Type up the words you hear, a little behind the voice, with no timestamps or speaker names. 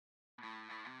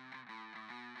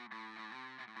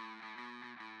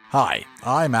Hi,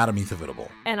 I'm Adam Ethavitable.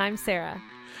 And I'm Sarah.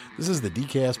 This is the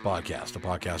DKS Podcast, a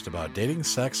podcast about dating,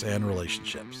 sex, and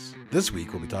relationships. This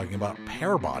week, we'll be talking about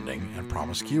pair bonding and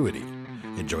promiscuity.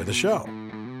 Enjoy the show.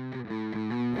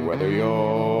 Whether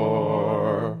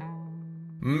you're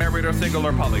married or single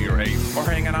or poly or ace, or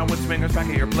hanging out with swingers back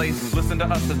at your place, listen to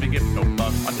us as we give no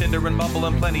fuck on Tinder and Bumble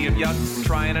and plenty of yucks,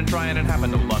 trying and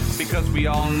having no luck, because we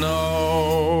all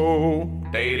know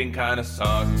dating kinda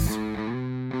sucks.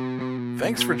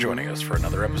 Thanks for joining us for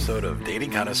another episode of Dating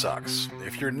Kinda Sucks.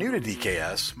 If you're new to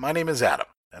DKS, my name is Adam,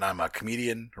 and I'm a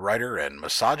comedian, writer, and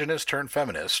misogynist turned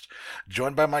feminist,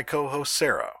 joined by my co-host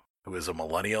Sarah, who is a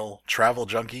millennial, travel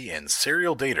junkie, and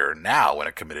serial dater now in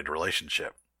a committed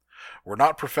relationship. We're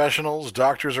not professionals,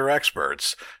 doctors, or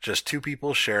experts, just two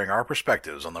people sharing our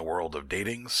perspectives on the world of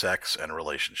dating, sex, and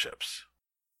relationships.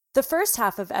 The first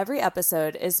half of every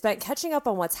episode is spent catching up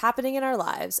on what's happening in our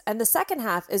lives, and the second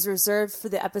half is reserved for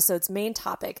the episode's main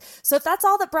topic. So if that's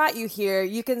all that brought you here,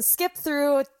 you can skip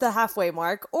through the halfway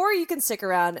mark, or you can stick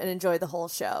around and enjoy the whole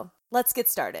show. Let's get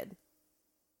started.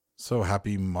 So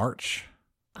happy March.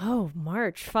 Oh,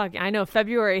 March. Fuck. I know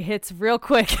February hits real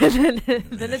quick, and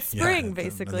then it's spring,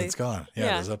 basically. And it's gone.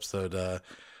 Yeah, this episode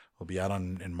will be out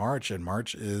in March, and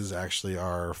March is actually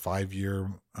our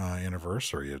 5-year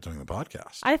anniversary of doing the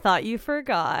podcast. I thought you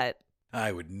forgot.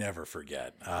 I would never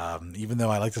forget. Even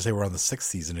though I like to say we're on the 6th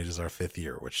season, it is our 5th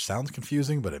year, which sounds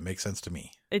confusing, but it makes sense to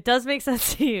me. It does make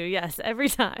sense to you, yes, every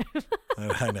time.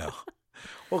 I know.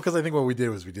 Well, because I think what we did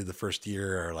was we did the first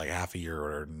year or like half a year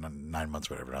or 9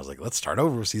 months, whatever. And I was like, let's start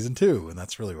over with season 2. And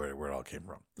that's really where it all came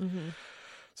from. Mm-hmm.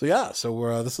 So yeah,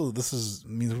 so this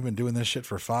means we've been doing this shit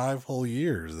for 5 whole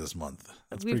years this month.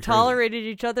 We've tolerated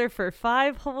each other for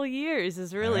 5 whole years.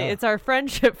 It's our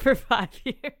friendship for 5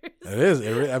 years. It is.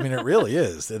 It really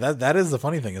is. That is the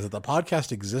funny thing, is that the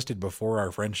podcast existed before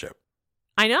our friendship.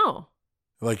 I know.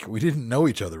 Like, we didn't know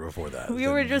each other before that. We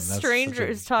were just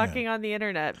strangers talking on the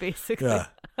internet, basically. Yeah,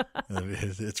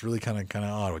 it's really kind of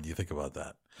odd when you think about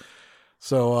that.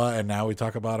 So, and now we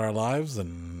talk about our lives,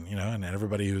 and and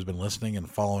everybody who's been listening and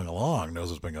following along knows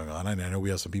what's been going on. And I know we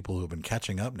have some people who have been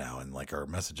catching up now and like are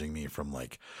messaging me from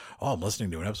like, oh, I'm listening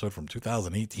to an episode from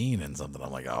 2018 and something.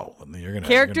 I'm like, oh, you're gonna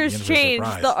characters change.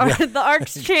 The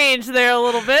arcs change there a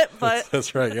little bit, but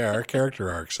that's right. Yeah, our character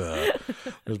arcs.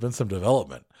 There's been some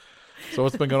development. So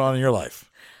what's been going on in your life?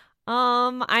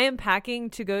 I am packing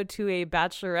to go to a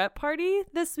bachelorette party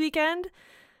this weekend.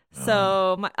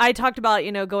 So I talked about,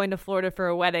 going to Florida for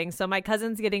a wedding. So my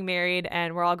cousin's getting married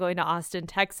and we're all going to Austin,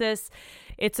 Texas.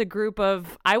 It's a group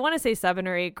of, I want to say 7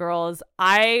 or 8 girls.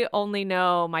 I only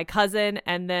know my cousin,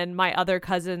 and then my other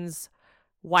cousin's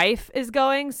wife is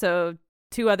going. So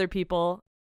 2 other people,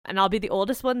 and I'll be the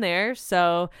oldest one there.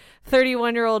 So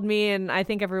 31-year-old me, and I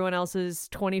think everyone else is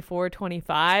 24,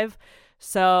 25.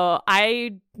 So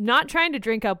I'm not trying to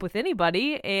drink up with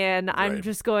anybody, and I'm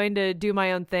just going to do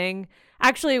my own thing.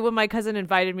 Actually, when my cousin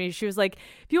invited me, she was like,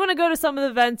 if you want to go to some of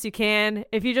the events, you can.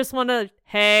 If you just want to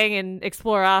hang and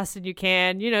explore Austin, you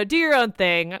can. Do your own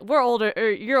thing. We're older,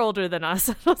 or you're older than us.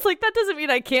 I was like, that doesn't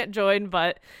mean I can't join,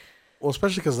 but... Well,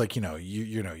 especially because, like, you're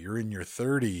in your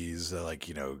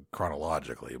 30s,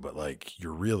 chronologically, but, like,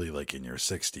 you're really, like, in your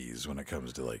 60s when it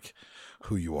comes to, like,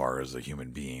 who you are as a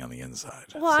human being on the inside.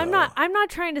 Well, so, I'm not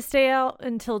trying to stay out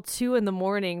until 2 a.m.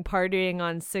 partying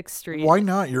on 6th Street. Why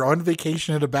not? You're on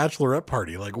vacation at a bachelorette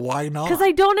party. Like, why not? Because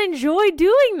I don't enjoy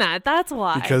doing that. That's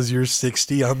why. Because you're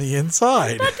 60 on the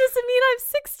inside. That doesn't mean I'm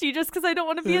 60 just because I don't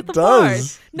want to be at the bar.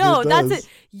 No, that's it.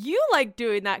 You like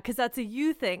doing that because that's a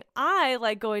you thing. I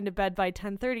like going to bed by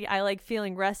 10:30. I like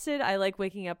feeling rested. I like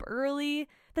waking up early.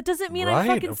 That doesn't mean I'm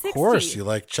fucking 60. Of course. You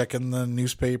like checking the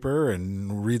newspaper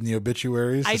and reading the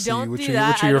obituaries to see which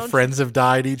of your friends have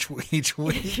died each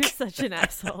week. You're such an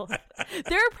asshole.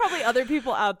 There are probably other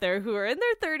people out there who are in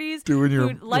their 30s doing your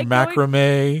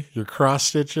macrame, your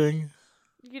cross-stitching.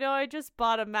 I just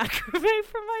bought a macrame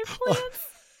for my plants.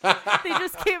 They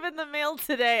just came in the mail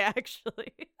today,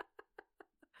 actually.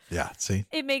 Yeah, see?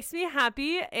 It makes me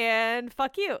happy, and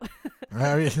fuck you.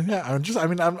 I'm just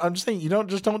saying,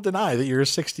 don't deny that you're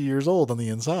 60 years old on the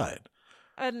inside.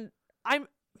 And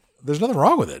there's nothing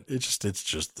wrong with it. It's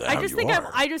just how you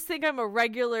are. I just think I'm a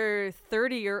regular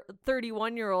 30 or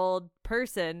 31-year-old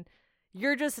person.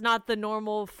 You're just not the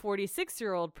normal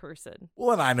 46-year-old person.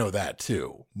 Well, and I know that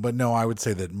too. But no, I would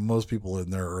say that most people in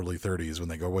their early 30s, when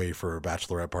they go away for a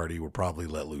bachelorette party, would probably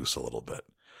let loose a little bit.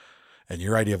 And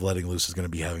your idea of letting loose is going to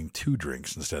be having 2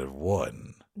 drinks instead of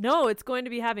 1. No, it's going to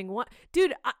be having 1.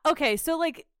 Dude, okay, so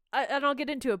like and I'll get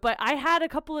into it, but I had a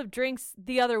couple of drinks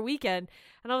the other weekend,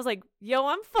 and I was like, yo,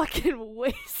 I'm fucking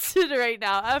wasted right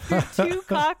now after 2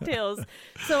 cocktails.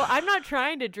 So I'm not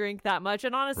trying to drink that much.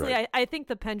 And honestly, Right. I think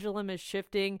the pendulum is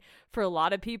shifting for a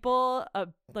lot of people,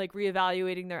 like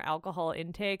reevaluating their alcohol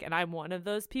intake, and I'm one of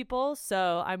those people.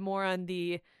 So I'm more on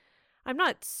I'm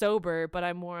not sober, but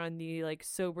I'm more on the like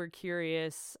sober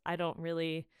curious. I don't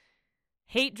really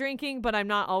hate drinking, but I'm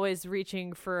not always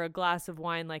reaching for a glass of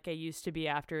wine like I used to be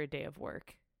after a day of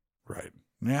work. Right.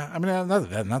 Yeah. I mean,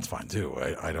 that's fine too.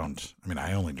 I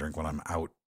only drink when I'm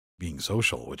out being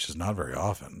social, which is not very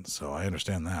often. So I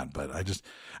understand that. But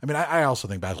I also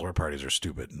think bachelorette parties are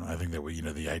stupid. I think that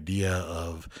the idea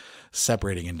of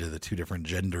separating into the 2 different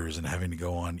genders and having to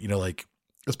go on, like,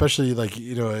 especially like,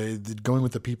 going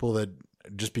with the people that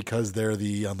just because they're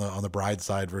on the bride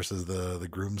side versus the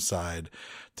groom side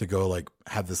to go like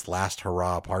have this last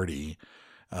hurrah party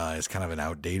is kind of an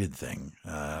outdated thing.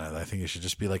 I think it should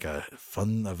just be like a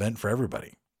fun event for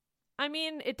everybody. I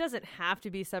mean, it doesn't have to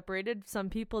be separated.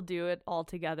 Some people do it all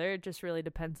together. It just really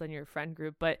depends on your friend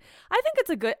group. But I think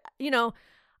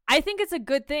it's a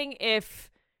good thing if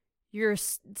you're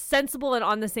sensible and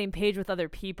on the same page with other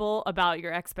people about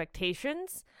your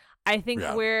expectations. I think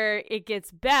where it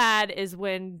gets bad is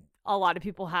when a lot of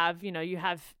people have, you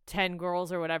have 10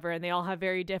 girls or whatever, and they all have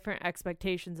very different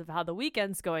expectations of how the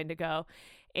weekend's going to go.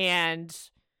 And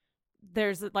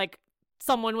there's like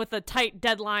someone with a tight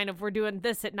deadline of we're doing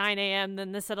this at 9 a.m.,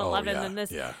 then this at 11, then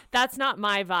this. Yeah. That's not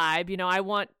my vibe.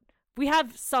 We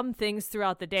have some things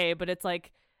throughout the day, but it's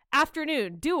like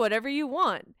afternoon, do whatever you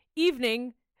want.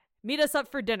 Evening, meet us up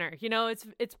for dinner.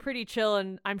 It's pretty chill,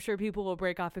 and I'm sure people will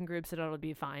break off in groups and it'll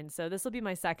be fine. So this will be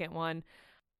my second one.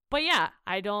 But yeah,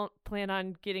 I don't plan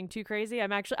on getting too crazy. I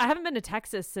haven't been to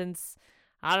Texas since,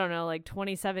 I don't know, like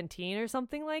 2017 or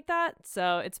something like that.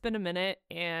 So it's been a minute,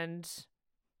 and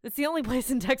it's the only place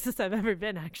in Texas I've ever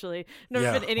been, actually.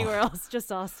 Never been anywhere else,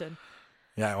 just Austin.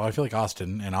 Yeah, well, I feel like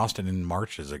Austin in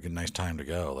March is a nice time to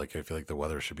go. Like, I feel like the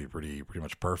weather should be pretty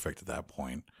much perfect at that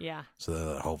point. Yeah.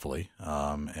 So hopefully,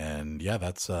 and yeah,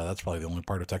 that's probably the only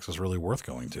part of Texas really worth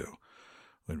going to.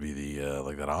 Would be the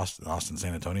like that Austin,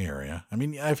 San Antonio area. I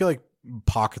mean, I feel like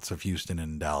pockets of Houston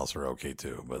and Dallas are okay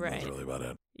too, but that's really about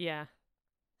it. Yeah.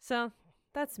 So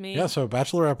that's me. Yeah. So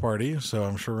bachelorette party. So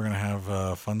I'm sure we're gonna have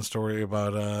a fun story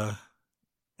about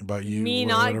you. Me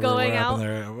not going out.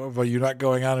 About you not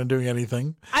going out and doing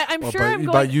anything. I'm sure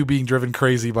about you being driven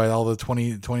crazy by all the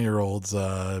 20-year-olds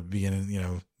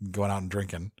being going out and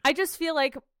drinking. I just feel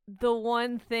like the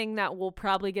one thing that will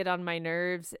probably get on my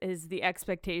nerves is the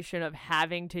expectation of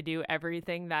having to do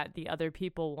everything that the other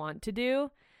people want to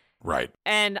do. Right.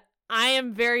 And I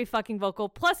am very fucking vocal.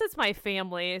 Plus, it's my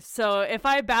family. So if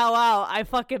I bow out, I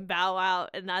fucking bow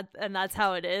out. And that's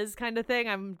how it is, kind of thing.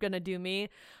 I'm going to do me.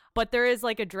 But there is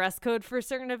like a dress code for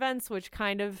certain events, which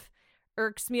kind of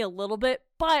irks me a little bit.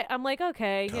 But I'm like,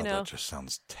 okay, God, that just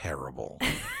sounds terrible.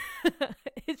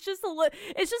 It's just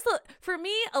for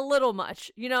me a little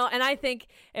much, and I think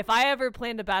if I ever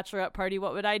planned a bachelorette party,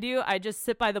 what would I do? I'd just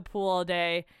sit by the pool all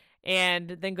day and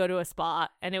then go to a spa,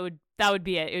 and that would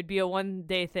be it. It would be a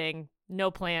 1-day thing,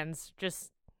 no plans,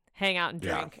 just hang out and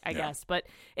drink, I guess. But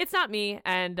it's not me,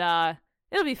 and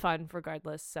it'll be fun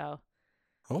regardless. So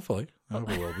hopefully, I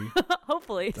hope it will be.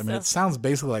 Hopefully. I mean, it sounds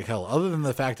basically like hell. Other than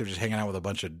the fact of just hanging out with a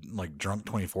bunch of like drunk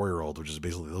 24-year-olds, which is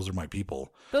basically those are my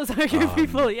people. Those are your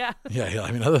people, yeah. Yeah.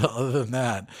 I mean, other than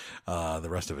that, the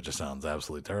rest of it just sounds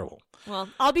absolutely terrible. Well,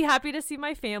 I'll be happy to see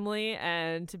my family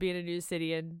and to be in a new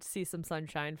city and see some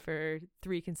sunshine for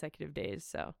 3 consecutive days.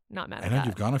 So not mad at that. I know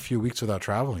you've gone a few weeks without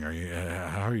traveling. Are you?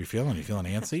 How are you feeling? Are you feeling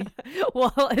antsy?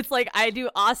 Well, it's like I do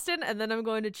Austin, and then I'm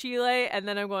going to Chile, and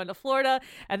then I'm going to Florida,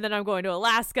 and then I'm going to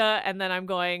Alaska, and then I'm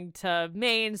going to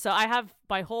Maine. So I have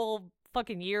my whole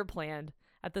fucking year planned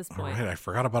at this point. All right, I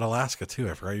forgot about Alaska too.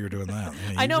 I forgot you were doing that.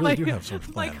 Yeah, I know really do have some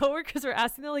my coworkers were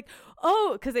asking. They're like,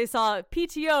 "Oh," because they saw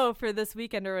PTO for this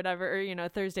weekend or whatever, or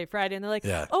Thursday, Friday, and they're like,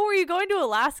 "Oh, are you going to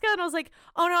Alaska?" And I was like,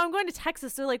 "Oh no, I'm going to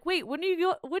Texas." They're like, "Wait, when are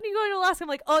you going to Alaska?" I'm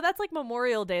like, "Oh, that's like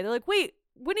Memorial Day." They're like, "Wait,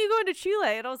 when are you going to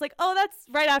Chile?" And I was like, "Oh, that's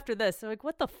right after this." They're like,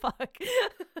 "What the fuck?"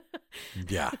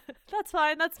 Yeah, that's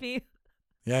fine. That's me.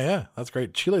 Yeah, that's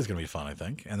great. Chile's gonna be fun, I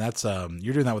think, and that's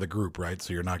you're doing that with a group, right?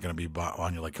 So you're not gonna be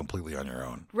completely on your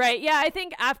own, right? Yeah, I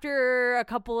think after a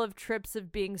couple of trips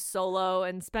of being solo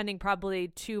and spending probably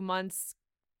 2 months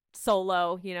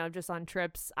solo, just on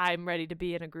trips, I'm ready to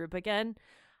be in a group again.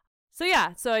 So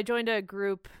yeah, so I joined a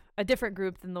different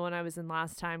group than the one I was in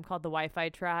last time, called the Wi-Fi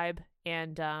Tribe,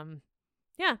 and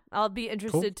yeah, I'll be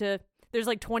interested to. There's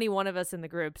like 21 of us in the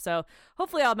group, so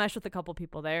hopefully I'll mesh with a couple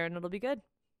people there, and it'll be good.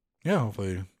 Yeah,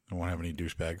 hopefully I won't have any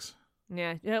douchebags.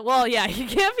 Yeah. Well, yeah, you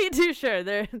can't be too sure.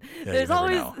 There's never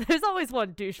always know. there's always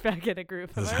one douchebag in a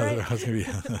group. Am I right? There's going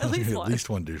to be at least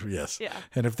one douche. Yes. Yeah.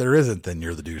 And if there isn't, then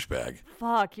you're the douchebag.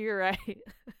 Fuck, you're right.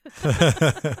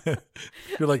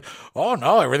 You're like, oh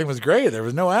no, everything was great. There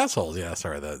was no assholes. Yeah,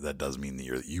 sorry, that does mean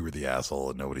that you were the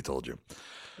asshole and nobody told you.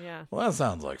 Yeah. Well, that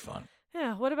sounds like fun.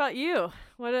 Yeah. What about you?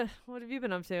 What have you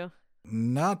been up to?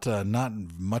 Not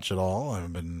much at all.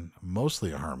 I've been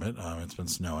mostly a hermit. It's been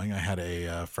snowing. I had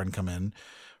a friend come in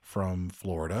from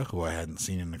Florida who I hadn't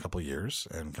seen in a couple of years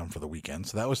and come for the weekend.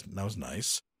 So that was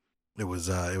nice. It was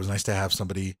nice to have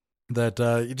somebody that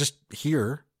you just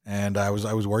here. And I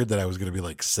was worried that I was going to be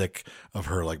like sick of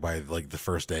her like by like the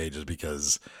first day, just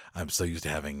because I'm so used to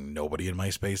having nobody in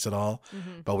my space at all.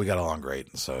 Mm-hmm. But we got along great,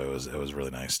 and so it was really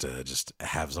nice to just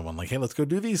have someone like, hey, let's go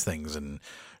do these things and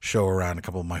show her around a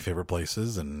couple of my favorite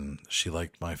places. And she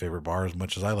liked my favorite bar as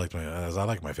much as I like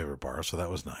my favorite bar, so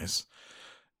that was nice.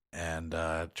 And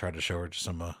tried to show her just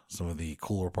some of the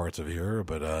cooler parts of here,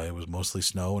 but it was mostly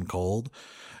snow and cold.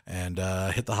 And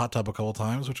hit the hot tub a couple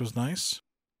times, which was nice.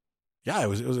 Yeah, it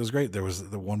was great. There was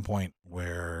the one point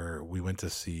where we went to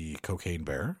see Cocaine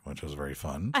Bear, which was very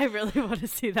fun. I really want to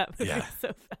see that movie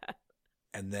so bad.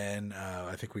 And then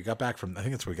I think we got back from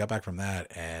that,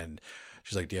 and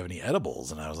she's like, "Do you have any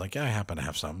edibles?" And I was like, "Yeah, I happen to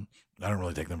have some. I don't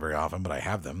really take them very often, but I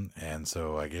have them." And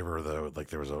so I gave her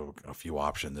there was a few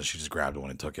options, and she just grabbed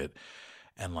one and took it.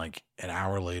 And like an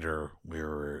hour later, we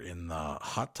were in the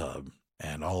hot tub,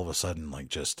 and all of a sudden,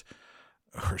 like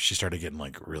she started getting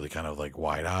like really kind of like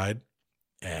wide-eyed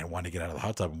and wanted to get out of the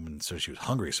hot tub. And so she was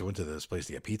hungry. So we went to this place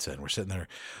to get pizza, and we're sitting there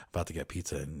about to get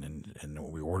pizza, and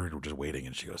we ordered, we're just waiting.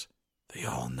 And she goes, "They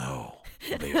all know.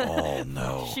 They all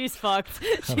know." She's fucked.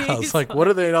 And I was like, "What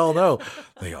do they all know?"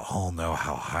 "They all know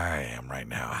how high I am right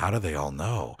now. How do they all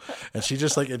know?" And she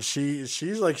just like, and she's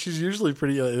usually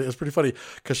pretty, it's pretty funny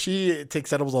because she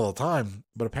takes edibles all the time,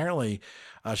 but apparently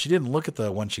she didn't look at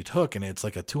the one she took, and it's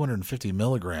like a 250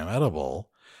 milligram edible.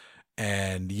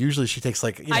 And usually she takes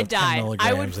like 10 milligrams.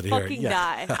 I would a fucking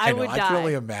die. I would die. I can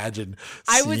only imagine.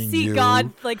 I would see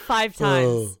God like 5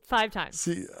 times. 5 times.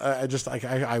 See,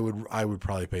 I would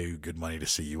probably pay good money to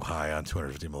see you high on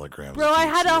 250 milligrams. Bro, I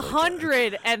had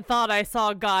 100 and thought I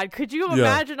saw God. Could you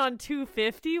imagine on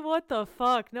 250? What the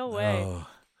fuck? No way.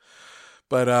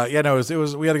 But it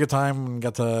was. We had a good time and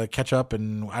got to catch up,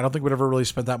 and I don't think we'd ever really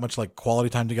spent that much like quality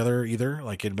time together either.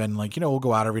 Like it'd been like, we'll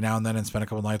go out every now and then and spend a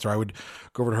couple nights, or I would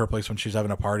go over to her place when she was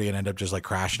having a party and end up just like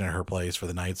crashing at her place for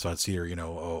the night. So I'd see her,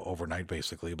 overnight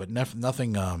basically, but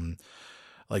nothing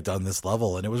like done this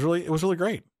level, and it was really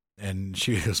great. And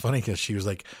it was funny because she was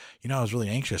like, I was really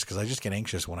anxious because I just get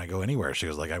anxious when I go anywhere. She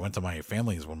was like, I went to my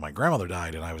family's when my grandmother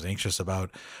died, and I was anxious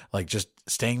about like just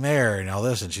staying there and all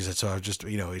this. And she said, so I was just,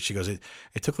 she goes, it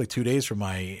took like 2 days for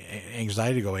my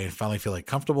anxiety to go away and finally feel like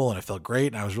comfortable. And I felt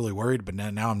great. And I was really worried, but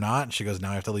now I'm not. And she goes,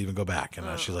 now I have to leave and go back.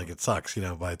 And she's like, it sucks,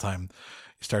 by the time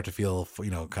you start to feel,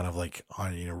 kind of like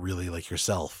on, really like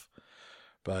yourself.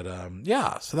 But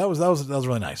so that was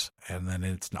really nice. And then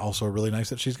it's also really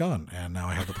nice that she's gone, and now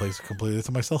I have the place completely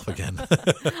to myself again.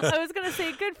 I was gonna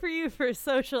say good for you for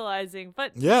socializing,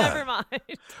 but never mind.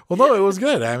 Well, no, it was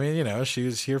good. I mean, she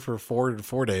was here for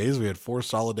 4 days. We had 4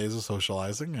 solid days of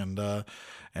socializing, and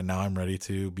now I'm ready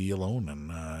to be alone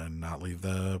and not leave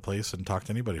the place and talk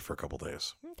to anybody for a couple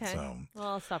days. Okay. So, well,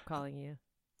 I'll stop calling you.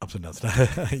 Ups and downs.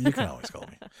 You can always call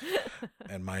me.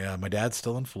 And my dad's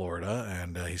still in Florida,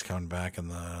 and he's coming back in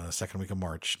the second week of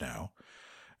March now.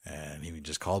 And he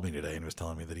just called me today and was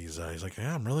telling me that he's like,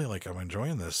 yeah, I'm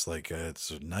enjoying this. Like,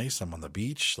 it's nice. I'm on the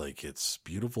beach. Like, it's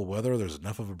beautiful weather. There's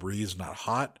enough of a breeze, not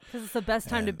hot. This is the best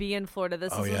time to be in Florida.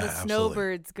 This is when the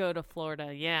snowbirds go to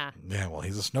Florida. Yeah. Yeah. Well,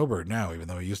 he's a snowbird now, even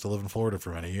though he used to live in Florida for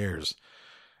many years.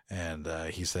 And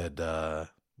he said,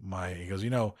 he goes,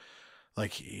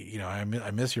 like,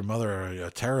 I miss your mother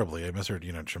terribly. I miss her,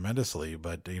 tremendously.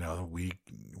 But we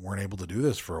weren't able to do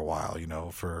this for a while,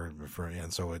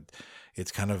 and so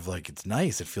it's kind of like, it's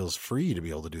nice. It feels free to be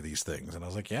able to do these things. And I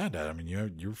was like, yeah, Dad. I mean,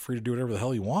 you're free to do whatever the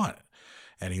hell you want.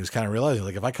 And he was kind of realizing,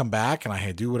 like, if I come back and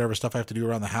I do whatever stuff I have to do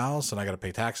around the house, and I got to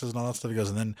pay taxes and all that stuff, he goes,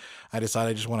 and then I decide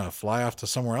I just want to fly off to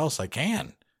somewhere else, I can.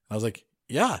 And I was like,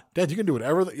 yeah, Dad, you can do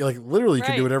whatever, like literally you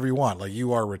can do whatever you want. Like,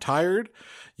 you are retired,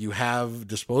 you have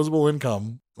disposable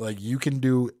income, like you can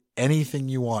do anything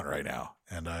you want right now.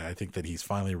 And I think that he's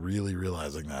finally really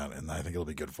realizing that, and I think it'll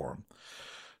be good for him.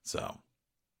 So,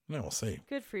 we'll see.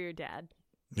 Good for your dad.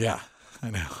 Yeah, I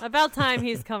know. About time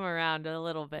he's come around a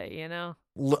little bit, A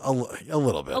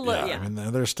little bit, yeah. I mean,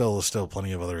 there's still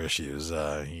plenty of other issues.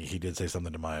 He did say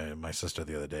something to my sister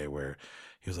the other day where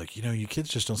he was like, you kids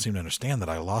just don't seem to understand that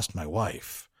I lost my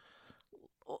wife.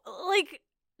 Like,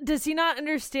 does he not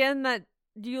understand that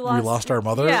we lost our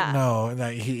mother? Yeah. No,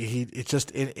 it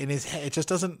just in his head, it just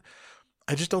doesn't.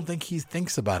 I just don't think he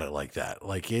thinks about it like that.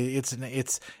 Like it's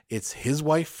his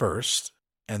wife first,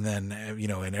 and then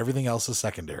and everything else is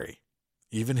secondary,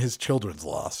 even his children's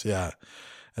loss. Yeah,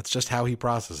 that's just how he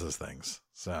processes things.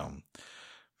 So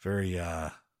very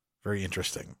very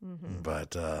interesting. Mm-hmm.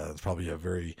 But it's probably a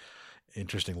very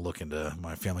interesting look into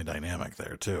my family dynamic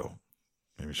there too.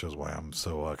 Maybe shows why I'm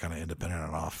so kind of independent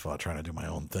and off trying to do my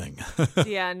own thing.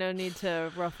 Yeah, no need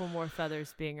to ruffle more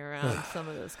feathers being around some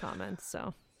of those comments.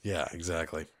 So. Yeah,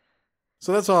 exactly.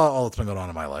 So that's all that's been going on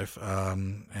in my life.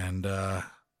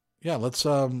 Yeah, let's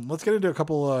get into a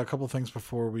couple things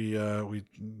before we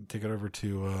take it over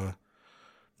to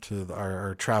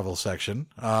our travel section.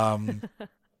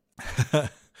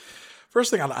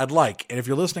 First thing I'd like, and if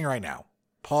you're listening right now,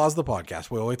 pause the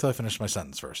podcast. Wait till I finish my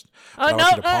sentence first. Oh, no,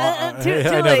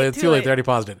 too late. They already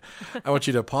paused it. I want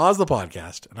you to pause the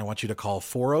podcast, and I want you to call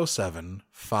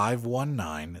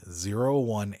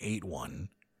 407-519-0181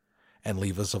 and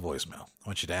leave us a voicemail. I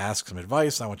want you to ask some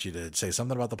advice. I want you to say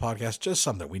something about the podcast, just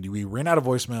something. We ran out of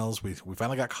voicemails. We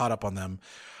finally got caught up on them.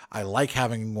 I like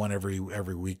having one every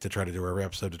week to try to do, every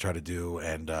episode to try to do,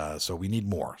 and so we need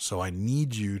more. So I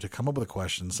need you to come up with a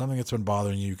question, something that's been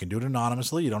bothering you. You can do it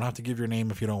anonymously. You don't have to give your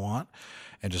name if you don't want,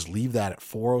 and just leave that at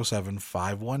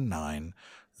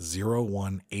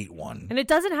 407-519-0181. And it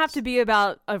doesn't have to be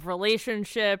about a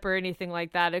relationship or anything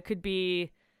like that. It could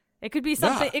be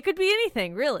something. Yeah. It could be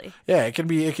anything, really. Yeah, it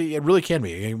really can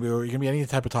be. It can be any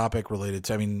type of topic related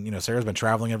to. I mean, Sarah's been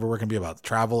traveling everywhere. It can be about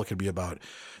travel. It could be about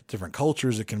different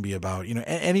cultures. It can be about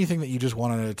anything that you just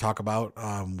wanted to talk about.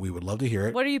 We would love to hear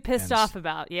it. What are you pissed off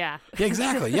about? Yeah. Yeah,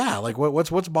 exactly. Yeah, like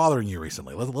what's bothering you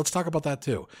recently? Let's talk about that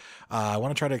too. I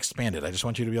want to try to expand it. I just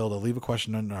want you to be able to leave a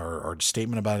question or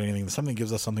statement about anything. Something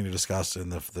gives us something to discuss in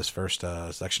this first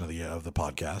section of the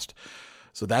podcast.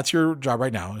 So that's your job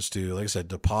right now, is to, like I said,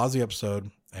 to pause the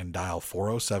episode and dial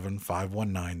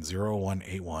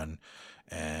 407-519-0181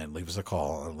 and leave us a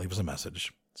call or leave us a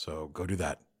message. So go do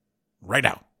that right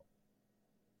now.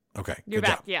 Okay. You're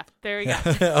back. Job. Yeah. There we go.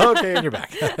 Okay. And you're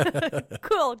back.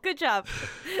 Cool. Good job.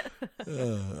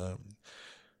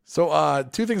 So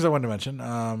two things I wanted to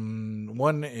mention.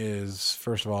 One is,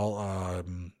 first of all,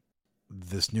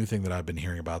 this new thing that I've been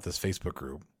hearing about, this Facebook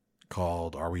group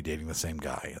called Are We Dating the Same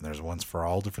Guy? And there's ones for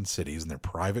all different cities, and they're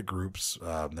private groups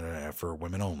that are for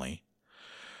women only,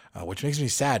 which makes me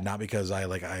sad. Not because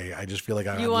I just feel like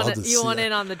you want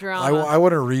in on the drama. I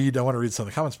want to read some of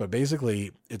the comments, but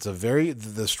basically it's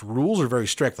the rules are very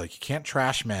strict. Like, you can't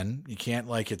trash men. You can't,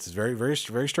 it's very, very,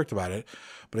 very strict about it.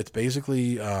 But it's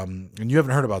basically, and you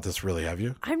haven't heard about this really, have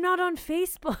you? I'm not on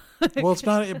Facebook. Well, it's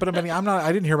not, but I mean,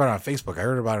 I didn't hear about it on Facebook. I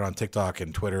heard about it on TikTok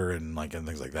and Twitter and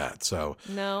things like that. So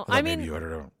no, maybe you heard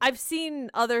it. I've seen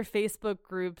other Facebook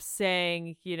groups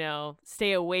saying,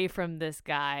 stay away from this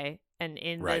guy and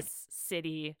in this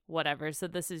city, whatever. So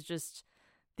this is just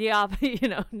the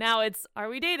opposite. Now it's, are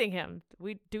we dating him?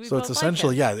 So it's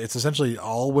essentially, it's essentially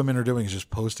all women are doing is just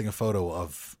posting a photo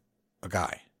of a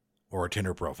guy or a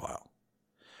Tinder profile.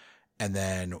 And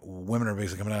then women are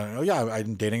basically coming out, oh yeah,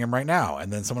 I'm dating him right now.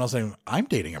 And then someone else saying, I'm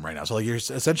dating him right now. So you're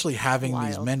essentially having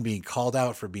these men being called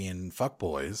out for being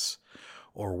fuckboys,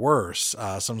 or worse.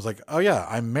 Someone's like, oh yeah,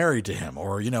 I'm married to him,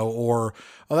 or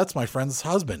oh, that's my friend's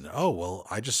husband. Oh well,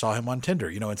 I just saw him on Tinder,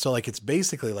 and so it's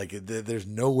basically there's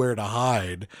nowhere to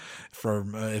hide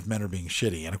from if men are being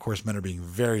shitty, and of course men are being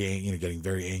getting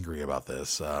very angry about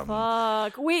this.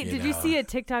 Fuck. Wait, did you see a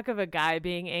TikTok of a guy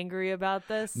being angry about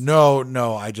this? No,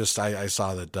 I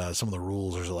saw that some of the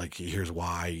rules are like, here's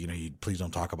why, you please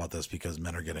don't talk about this because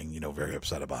men are getting very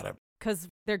upset about it. Because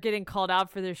they're getting called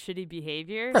out for their shitty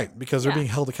behavior? Right, because they're being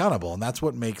held accountable. And that's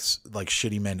what makes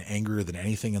shitty men angrier than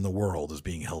anything in the world, is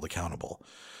being held accountable.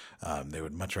 They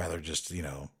would much rather just,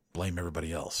 blame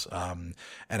everybody else. And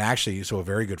actually, so a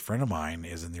very good friend of mine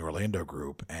is in the Orlando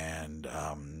group, and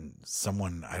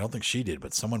someone, I don't think she did,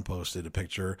 but someone posted a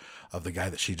picture of the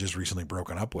guy that she just recently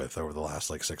broken up with over the last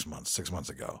 6 months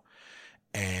ago.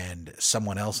 And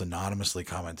someone else anonymously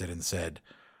commented and said,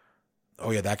 oh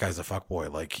yeah, that guy's a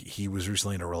fuckboy. He was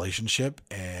recently in a relationship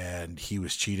and he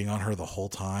was cheating on her the whole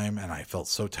time, and I felt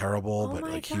so terrible. Oh,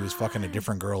 but he was fucking a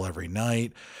different girl every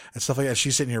night and stuff like that.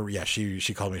 She's sitting here,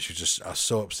 she called me. She was just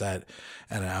so upset,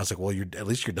 and I was like, well, at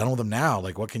least you're done with him now.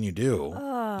 What can you do?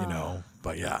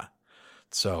 But yeah,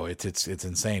 so it's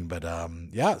insane. But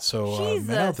so Jesus,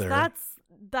 men out there,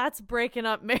 that's breaking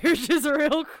up marriages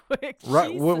real quick.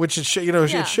 Right, Jesus. which it should,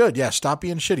 it should. Yeah, stop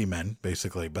being shitty men,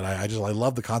 basically. But I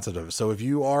love the concept of it. So if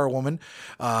you are a woman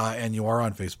and you are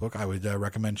on Facebook, I would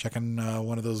recommend checking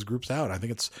one of those groups out. I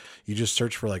think you just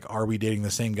search for like, "Are we dating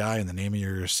the same guy?" in the name of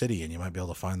your city, and you might be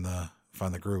able to find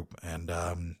the group. And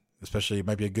especially, it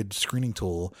might be a good screening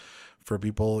tool for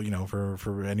people,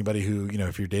 for anybody who,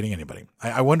 if you're dating anybody.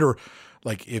 I wonder,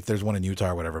 like, if there's one in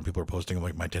Utah or whatever, and people are posting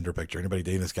like my Tinder picture, anybody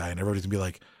dating this guy, and everybody's gonna be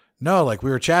like, no, like we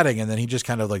were chatting, and then he just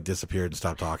kind of like disappeared and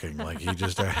stopped talking. Like he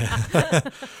just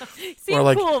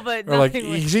seemed cool, but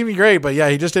he seemed great, but yeah,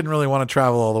 he just didn't really want to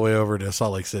travel all the way over to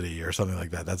Salt Lake City or something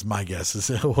like that. That's my guess. Is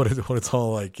what it's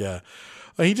all like. Yeah,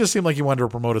 he just seemed like he wanted to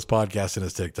promote his podcast and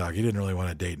his TikTok. He didn't really want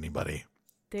to date anybody.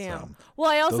 Damn. So,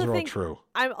 well, I also those are think all true.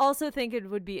 I also think it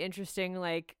would be interesting,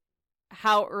 like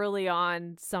how early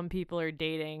on some people are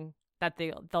dating that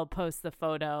they'll post the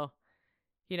photo.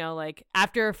 Like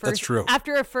after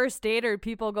a first date, are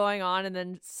people going on and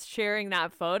then sharing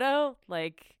that photo?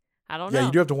 Like, I don't know. Yeah,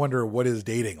 you do have to wonder, what is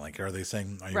dating? Like, are they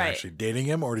saying, are you Right. actually dating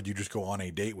him, or did you just go on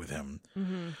a date with him?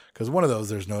 Mm-hmm. Because one of those,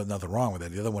 there's nothing wrong with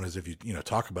it. The other one is if you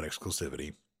talk about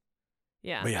exclusivity.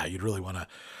 Yeah. But yeah, you'd really want to,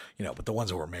 but the ones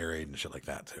that were married and shit like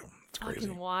that too. It's crazy.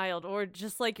 Fucking wild. Or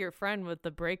just like your friend with the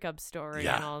breakup story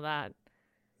Yeah. and all that.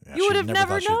 Yeah, You would she have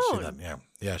never thought she'd see known. that.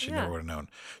 Yeah, she Yeah. never would have known.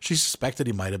 She suspected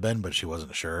he might have been, but she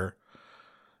wasn't sure.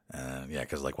 Yeah,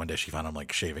 because like one day she found him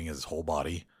like shaving his whole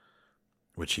body,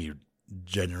 which he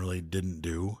genuinely didn't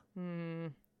do.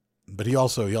 Mm. But he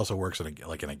also works in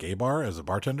a gay bar as a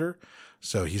bartender.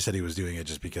 So he said he was doing it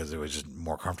just because it was just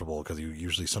more comfortable, because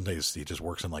some days he just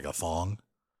works in like a thong.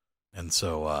 And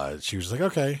so she was like,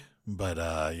 okay. But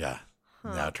yeah,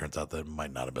 now it turns out that it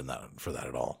might not have been that for that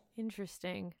at all.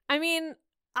 Interesting. I mean,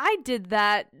 I did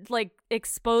that, like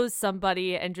expose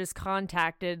somebody and just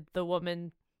contacted the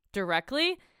woman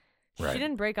directly. Right. She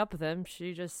didn't break up with him.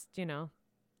 She just, I know.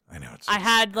 I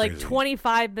had like crazy.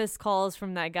 25 missed calls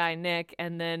from that guy, Nick.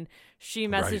 And then she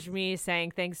messaged me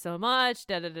saying, thanks so much,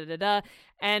 da-da-da-da-da.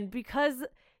 And because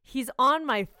he's on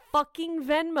my fucking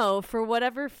Venmo for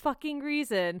whatever fucking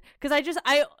reason, because I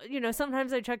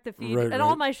sometimes I check the feed and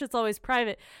all my shit's always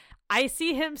private. I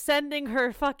see him sending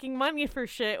her fucking money for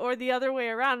shit, or the other way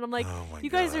around. I'm like, you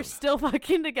guys are still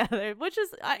fucking together, which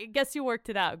is, I guess you worked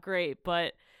it out great,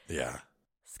 but yeah,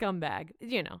 scumbag,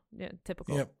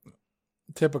 typical. Yep,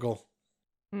 typical.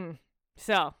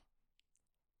 So,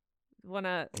 what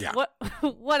else?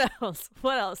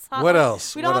 What else? Hotline. What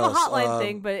else? We don't What have else? a hotline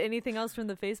thing, but anything else from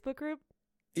the Facebook group?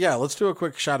 Yeah, let's do a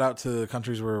quick shout out to the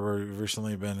countries where we've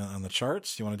recently been on the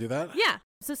charts. You want to do that? Yeah.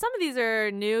 So some of these are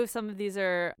new, some of these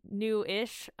are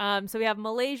new-ish. So we have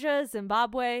Malaysia,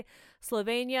 Zimbabwe,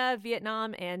 Slovenia,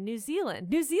 Vietnam, and New Zealand.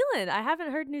 New Zealand. I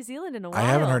haven't heard New Zealand in a while. I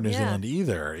haven't heard New Zealand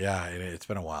either. Yeah, it's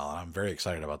been a while, and I'm very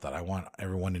excited about that. I want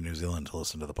everyone in New Zealand to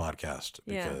listen to the podcast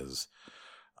because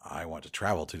I want to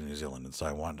travel to New Zealand, and so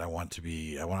I want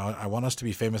us to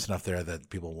be famous enough there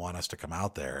that people want us to come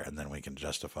out there, and then we can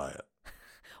justify it.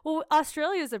 Well,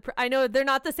 Australia's I know they're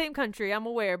not the same country, I'm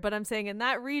aware, but I'm saying in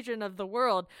that region of the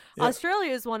world,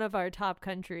 Australia is one of our top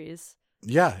countries.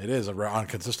 Yeah, it is on a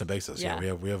consistent basis. Yeah. We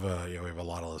have a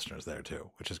lot of listeners there too,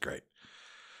 which is great.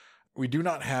 We do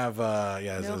not have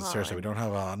seriously, we don't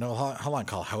have a hotline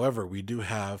call. However, we do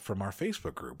have from our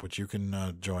Facebook group, which you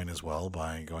can join as well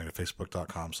by going to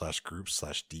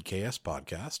facebook.com/groups/DKS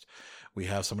podcast. We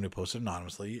have someone who posted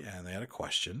anonymously, and they had a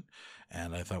question,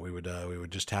 and I thought we would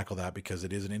just tackle that because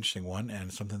it is an interesting one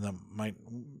and something that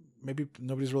maybe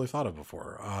nobody's really thought of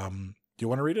before. Do you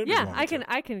want to read it? Yeah, I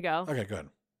can go. Okay, good.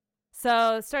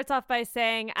 So it starts off by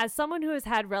saying, as someone who has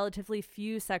had relatively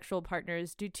few sexual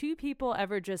partners, do two people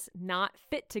ever just not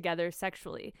fit together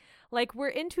sexually? Like, we're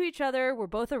into each other, we're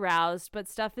both aroused, but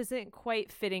stuff isn't quite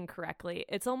fitting correctly.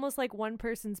 It's almost like one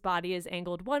person's body is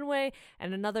angled one way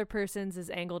and another person's is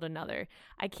angled another.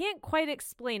 I can't quite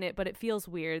explain it, but it feels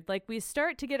weird. Like, we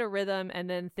start to get a rhythm and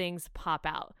then things pop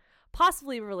out.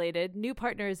 Possibly related, new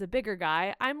partner is a bigger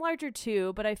guy. I'm larger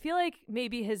too, but I feel like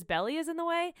maybe his belly is in the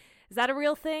way. Is that a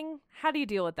real thing? How do you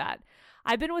deal with that?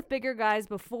 I've been with bigger guys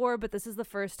before, but this is the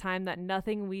first time that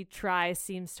nothing we try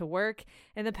seems to work.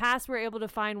 In the past, we're able to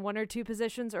find one or two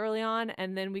positions early on,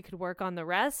 and then we could work on the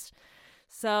rest.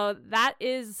 So that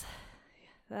is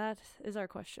our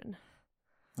question.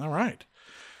 All right.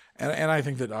 And I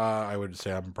think that I would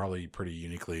say I'm probably pretty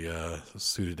uniquely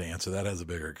suited to answer that as a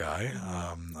bigger guy.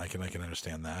 I can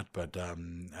understand that, but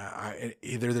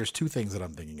there's two things that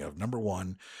I'm thinking of. Number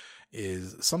one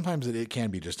is sometimes it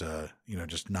can be just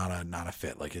just not a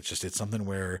fit. Like it's something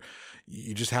where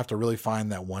you just have to really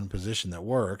find that one position that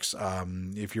works.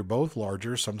 If you're both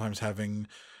larger, sometimes having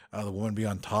The woman be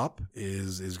on top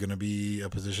is going to be a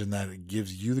position that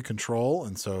gives you the control,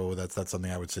 and so that's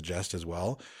something I would suggest as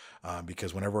well.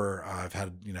 Because whenever I've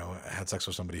had sex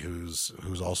with somebody who's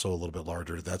also a little bit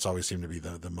larger, that's always seemed to be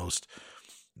the most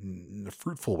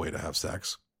fruitful way to have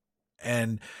sex.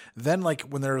 And then like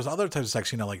when there's other types of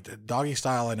sex, like doggy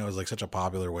style, I know is like such a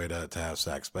popular way to have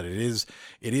sex, but it is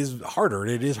harder.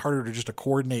 It is harder to just to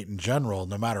coordinate in general,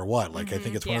 no matter what. Like, I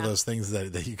think it's one of those things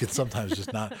that you can sometimes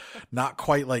just not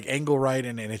quite like angle right.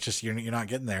 And it's just, you're not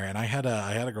getting there. And I had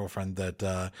a girlfriend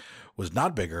that, was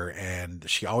not bigger, and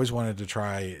she always wanted to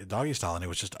try doggy style, and it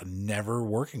was just never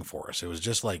working for us. It was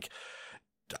just like,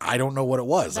 I don't know what it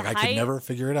was. Like, I could never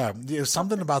figure it out. It was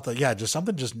something about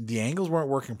the angles weren't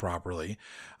working properly,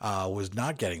 was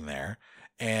not getting there.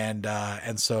 And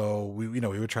so we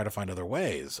would try to find other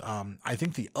ways. I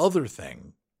think the other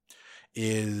thing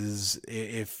is,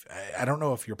 if I don't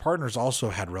know if your partner's also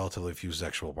had relatively few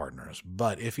sexual partners,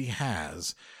 but if he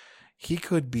has, he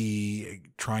could be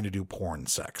trying to do porn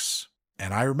sex.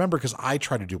 And I remember, because I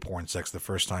tried to do porn sex the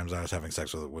first times I was having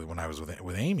sex with when I was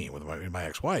with Amy, with my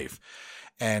ex-wife.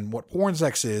 And what porn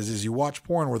sex is you watch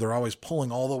porn where they're always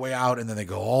pulling all the way out, and then they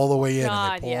go all the way in,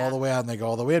 and they pull all the way out, and they go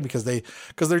all the way in, because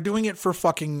they're doing it for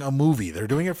fucking a movie. They're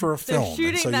doing it for a film.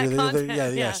 They're shooting that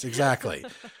content. Yes, exactly.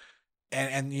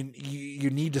 And you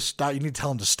need to stop. You need to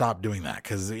tell him to stop doing that,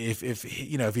 because if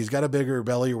he's got a bigger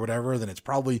belly or whatever, then it's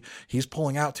probably he's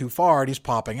pulling out too far and he's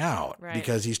popping out,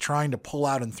 because he's trying to pull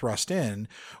out and thrust in.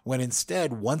 When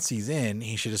instead, once he's in,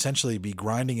 he should essentially be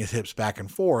grinding his hips back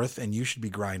and forth, and you should be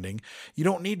grinding. You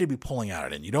don't need to be pulling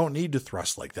out and you don't need to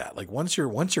thrust like that. Like, once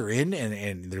you're in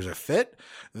and there's a fit,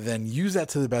 then use that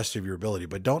to the best of your ability.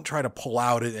 But don't try to pull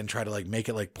out it and try to like make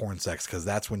it like porn sex, because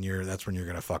that's when you're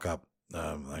gonna fuck up.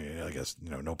 I guess,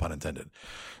 no pun intended.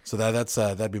 So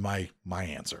that'd be my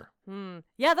answer.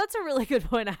 Yeah, that's a really good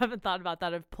point. I haven't thought about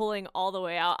that, of pulling all the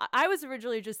way out. I was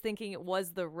originally just thinking it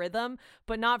was the rhythm,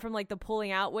 but not from like the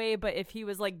pulling out way. But if he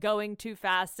was like going too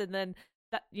fast, and then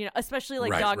that, especially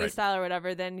like doggy style or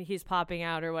whatever, then he's popping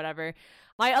out or whatever.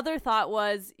 My other thought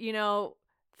was,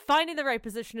 finding the right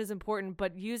position is important,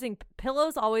 but using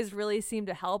pillows always really seem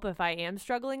to help if I am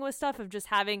struggling with stuff, of just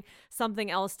having something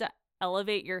else to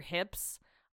elevate your hips,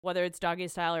 whether it's doggy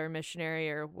style or missionary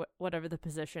or whatever the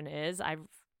position is.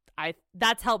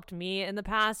 That's helped me in the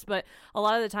past, but a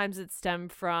lot of the times it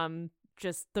stemmed from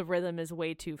just the rhythm is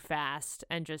way too fast,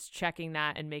 and just checking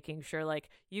that and making sure, like,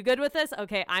 you good with this?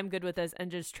 Okay, I'm good with this,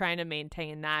 and just trying to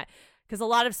maintain that. Because a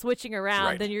lot of switching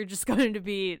around, then you're just going to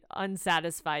be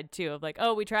unsatisfied too, of like,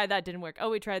 oh, we tried that, didn't work. Oh,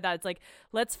 we tried that. It's like,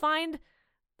 let's find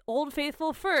Old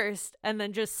Faithful first, and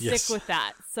then just stick with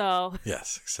that. So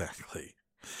yes, exactly.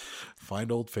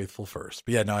 Find Old Faithful first.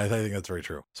 But yeah, no, I think that's very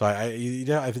true. So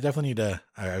I definitely need to.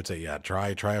 I would say,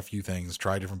 try a few things,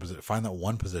 try different positions, find that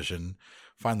one position,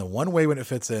 find the one way when it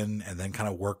fits in, and then kind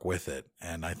of work with it.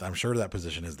 And I'm sure that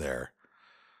position is there.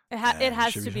 It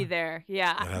has to be there.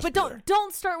 Yeah. But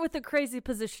don't start with a crazy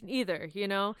position either.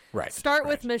 Right. Start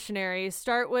with missionary.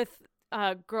 Start with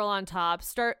girl on top.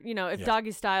 Start, if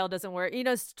doggy style doesn't work,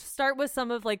 start with some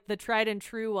of like the tried and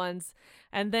true ones,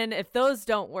 and then if those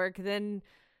don't work, then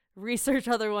research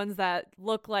other ones that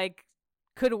look like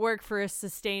could work for a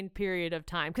sustained period of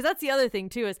time. Because that's the other thing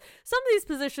too, is some of these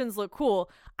positions look cool.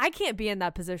 I can't be in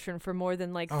that position for more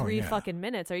than like 3 fucking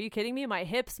minutes. Are you kidding me? My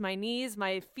hips, my knees,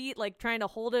 my feet, like trying to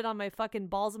hold it on my fucking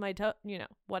balls of my toe,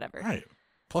 whatever. Right.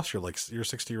 Plus, you're a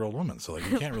 60-year-old woman, so like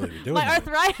you can't really be doing my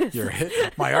arthritis.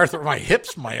 My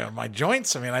hips, my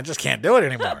joints. I mean, I just can't do it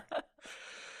anymore.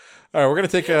 All right, we're gonna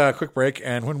take a quick break,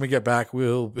 and when we get back,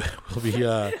 we'll be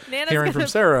hearing from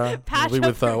Sarah. Patch we'll be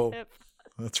with, up her hip.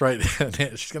 That's right.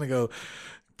 She's gonna go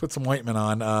put some ointment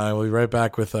on. We'll be right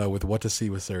back with What to See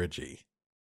with Sarah G.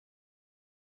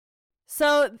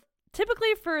 So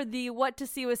typically for the What to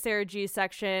See with Sarah G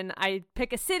section, I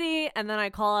pick a city and then I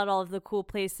call out all of the cool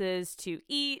places to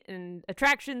eat and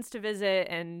attractions to visit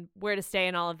and where to stay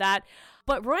and all of that.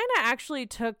 But Roy and I actually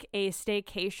took a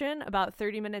staycation about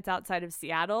 30 minutes outside of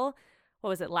Seattle. What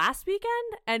was it, last weekend?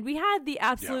 And we had the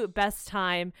absolute best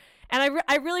time. And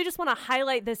I really just want to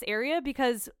highlight this area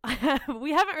because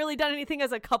we haven't really done anything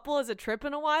as a couple, as a trip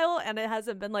in a while, and it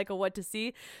hasn't been like a what to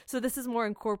see. So this is more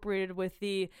incorporated with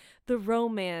the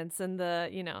romance and the,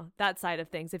 that side of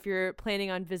things. If you're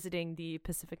planning on visiting the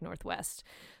Pacific Northwest,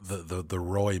 the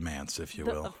Roy-mance, if you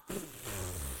will.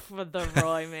 The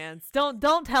Roy-mance.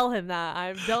 Don't tell him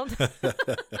that. Don't.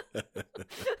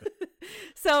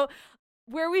 So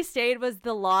where we stayed was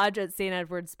the lodge at St.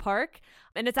 Edward's Park,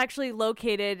 and it's actually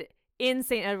located in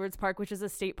St. Edwards Park, which is a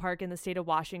state park in the state of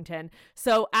Washington.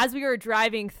 So as we were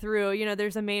driving through,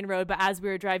 there's a main road, but as we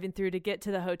were driving through to get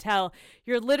to the hotel,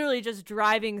 you're literally just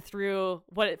driving through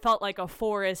what it felt like a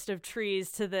forest of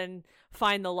trees to then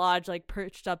find the lodge, like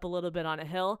perched up a little bit on a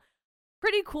hill.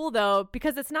 Pretty cool though,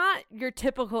 because it's not your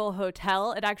typical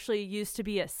hotel. It actually used to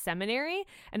be a seminary,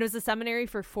 and it was a seminary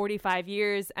for 45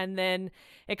 years. And then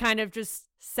it kind of just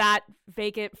sat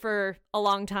vacant for a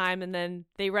long time. And then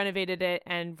they renovated it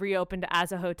and reopened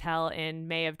as a hotel in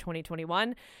May of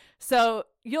 2021. So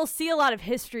you'll see a lot of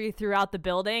history throughout the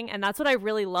building. And that's what I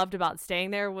really loved about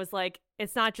staying there, was like,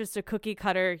 it's not just a cookie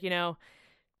cutter,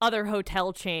 other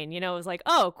hotel chain. It was like,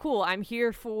 oh, cool, I'm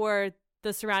here for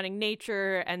the surrounding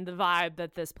nature and the vibe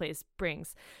that this place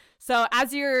brings. So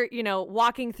as you're,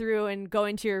 walking through and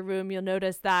going to your room, you'll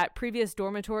notice that previous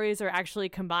dormitories are actually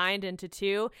combined into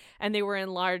two, and they were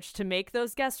enlarged to make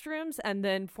those guest rooms. And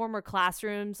then former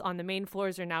classrooms on the main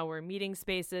floors are now where meeting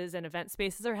spaces and event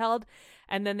spaces are held.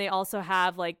 And then they also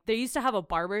have they used to have a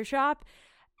barber shop,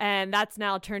 and that's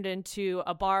now turned into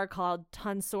a bar called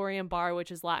Tonsorium Bar, which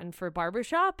is Latin for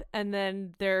barbershop. And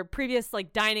then their previous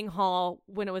dining hall,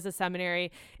 when it was a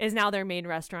seminary, is now their main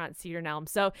restaurant, Cedar Elm.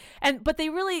 So, but they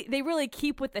really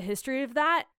keep with the history of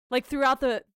that. Throughout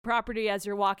the property, as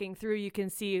you're walking through, you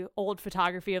can see old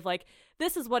photography of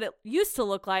this is what it used to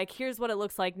look like. Here's what it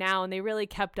looks like now. And they really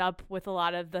kept up with a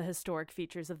lot of the historic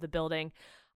features of the building.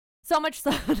 So much so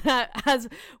that as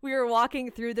we were walking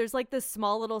through, there's this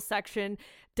small little section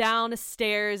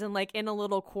downstairs and in a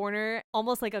little corner,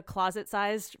 almost like a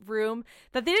closet-sized room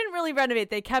that they didn't really renovate.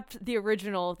 They kept the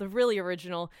really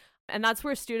original. And that's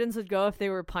where students would go if they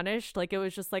were punished. It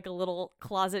was just a little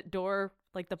closet door,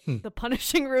 the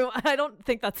punishing room. I don't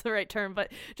think that's the right term,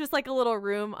 but just a little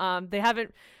room. They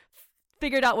haven't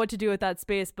figured out what to do with that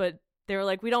space, but they were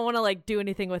we don't want to do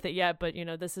anything with it yet. But,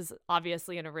 this is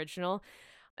obviously an original.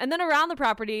 And then around the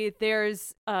property,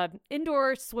 there's an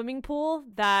indoor swimming pool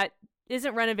that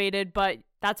isn't renovated, but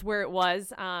that's where it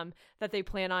was, that they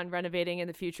plan on renovating in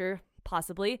the future,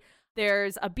 possibly.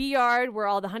 There's a bee yard where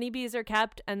all the honeybees are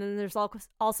kept. And then there's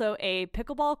also a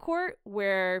pickleball court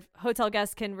where hotel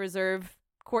guests can reserve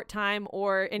court time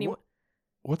or any...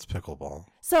 What's pickleball?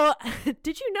 So,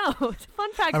 did you know?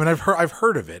 Fun fact. I mean, I've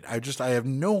heard of it. I have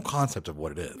no concept of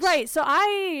what it is. Right. So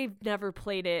I've never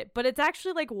played it, but it's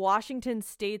actually Washington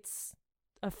State's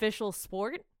official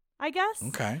sport, I guess.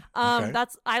 Okay.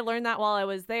 I learned that while I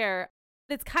was there.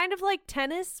 It's kind of like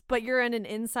tennis, but you're in an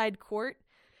inside court.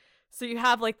 So you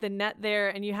have the net there,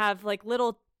 and you have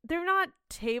little. They're not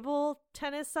table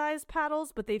tennis size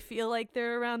paddles, but they feel like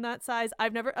they're around that size.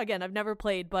 I've never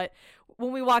played, but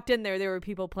when we walked in there were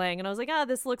people playing, and I was like,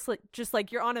 this looks just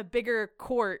like you're on a bigger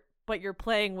court, but you're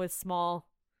playing with small,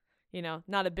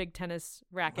 not a big tennis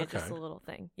racket, just a little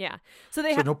thing. Yeah. So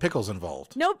they have no pickles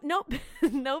involved. Nope.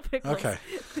 No pickles. Okay.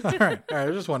 All right. I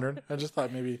was just wondering. I just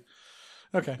thought maybe.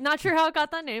 Okay. Not sure how it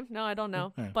got that name. No, I don't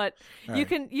know. Right. But All you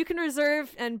right. can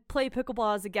reserve and play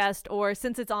pickleball as a guest, or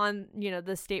since it's on,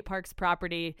 the state park's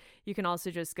property, you can also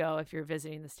just go if you're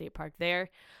visiting the state park there.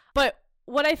 But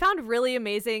what I found really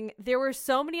amazing, there were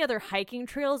so many other hiking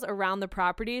trails around the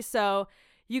property. So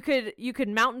you could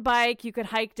mountain bike, you could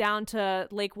hike down to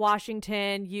Lake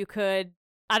Washington, you could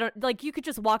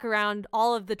just walk around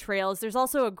all of the trails. There's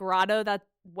also a grotto that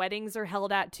weddings are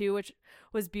held at too, which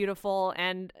was beautiful.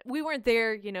 And we weren't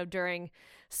there, during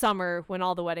summer when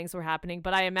all the weddings were happening,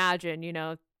 but I imagine,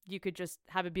 you could just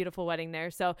have a beautiful wedding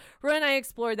there. So Roy and I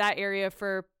explored that area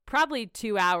for probably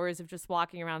 2 hours of just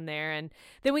walking around there. And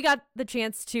then we got the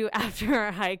chance to, after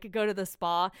our hike, go to the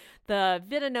spa, the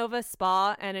Vita Nova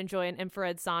Spa, and enjoy an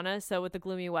infrared sauna. So with the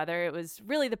gloomy weather, it was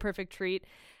really the perfect treat.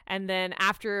 And then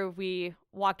after we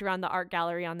walked around the art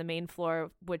gallery on the main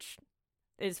floor, which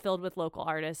is filled with local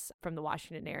artists from the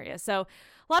Washington area. So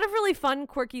a lot of really fun,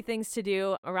 quirky things to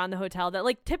do around the hotel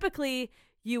that typically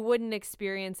you wouldn't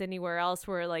experience anywhere else,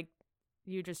 where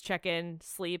you just check in,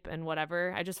 sleep, and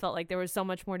whatever. I just felt like there was so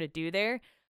much more to do there.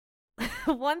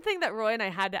 One thing that Roy and I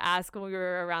had to ask when we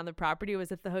were around the property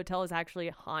was if the hotel was actually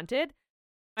haunted.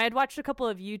 I had watched a couple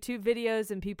of YouTube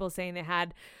videos and people saying they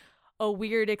had a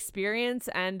weird experience,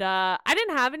 and I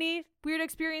didn't have any weird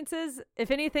experiences. If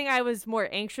anything, I was more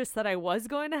anxious that I was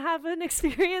going to have an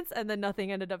experience, and then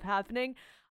nothing ended up happening.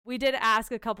 We did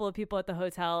ask a couple of people at the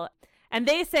hotel, and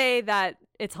they say that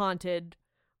it's haunted,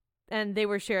 and they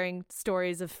were sharing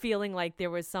stories of feeling like there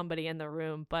was somebody in the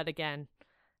room. But again,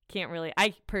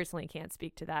 I personally can't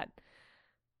speak to that.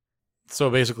 So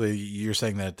basically, you're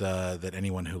saying that that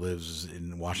anyone who lives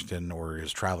in Washington or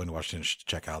is traveling to Washington should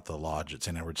check out the lodge at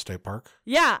St. Edward State Park?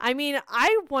 Yeah, I mean,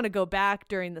 I want to go back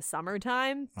during the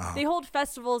summertime. Uh-huh. They hold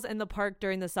festivals in the park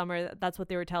during the summer. That's what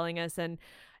they were telling us. And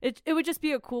it would just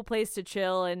be a cool place to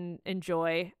chill and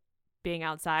enjoy being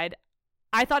outside.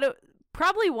 I thought it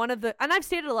probably and I've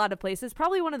stayed at a lot of places,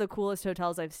 probably one of the coolest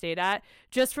hotels I've stayed at,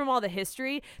 just from all the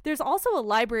history. There's also a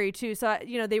library too. So,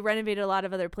 they renovated a lot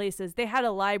of other places. They had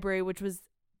a library, which was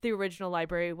the original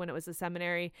library when it was a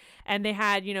seminary. And they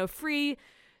had, free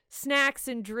snacks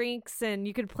and drinks, and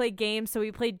you could play games. So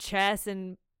we played chess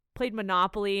and played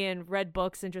Monopoly and read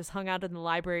books and just hung out in the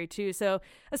library too. So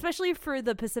especially for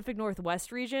the Pacific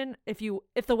Northwest region, if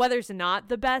the weather's not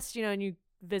the best, and you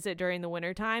visit during the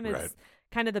wintertime, it's Right.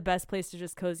 kind of the best place to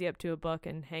just cozy up to a book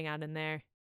and hang out in there.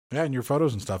 Yeah, and your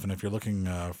photos and stuff. And if you're looking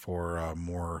for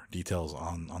more details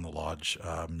on the lodge,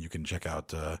 you can check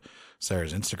out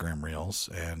Sarah's Instagram reels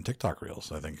and TikTok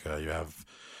reels. I think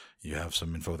you have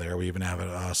some info there. We even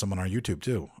have some on our YouTube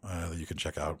too that you can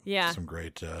check out. Yeah. Some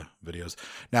great videos.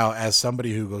 Now, as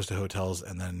somebody who goes to hotels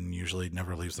and then usually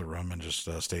never leaves the room and just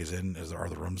stays in, are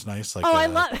the rooms nice? Like, I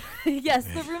love. Yes,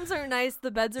 the rooms are nice.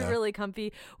 The beds are Yeah. really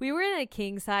comfy. We were in a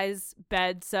king size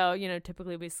bed, so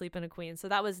typically we sleep in a queen, so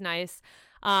that was nice.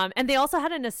 And they also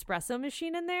had an espresso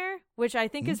machine in there, which I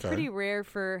think is Okay. pretty rare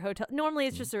for hotel. Normally,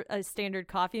 it's just a standard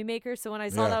coffee maker. So when I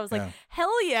saw Yeah, that, I was like, yeah.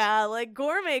 hell yeah, like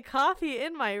gourmet coffee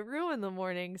in my room in the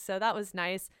morning. So that was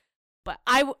nice. But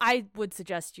I would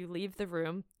suggest you leave the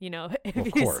room. If Of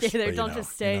you course, stay there, but don't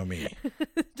just stay. me.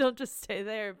 Don't just stay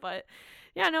there. But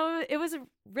yeah, no, it was a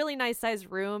really nice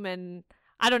sized room, and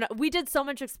I don't know. We did so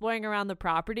much exploring around the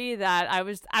property that I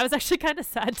was actually kind of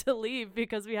sad to leave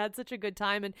because we had such a good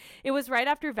time. And it was right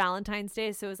after Valentine's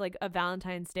Day. So it was like a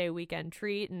Valentine's Day weekend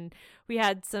treat. And we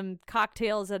had some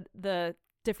cocktails at the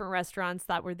different restaurants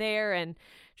that were there and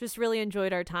just really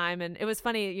enjoyed our time. And it was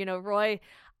funny, Roy,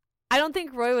 I don't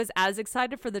think Roy was as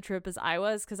excited for the trip as I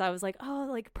was, because I was like, oh,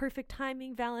 like perfect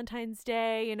timing, Valentine's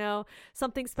Day,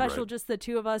 something special, Right. just the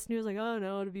two of us. And he was like, oh,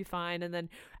 no, it'll be fine. And then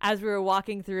as we were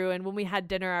walking through and when we had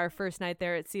dinner our first night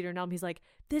there at Cedar Elm, he's like,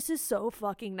 this is so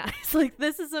fucking nice. Like,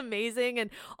 this is amazing. And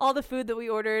all the food that we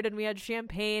ordered, and we had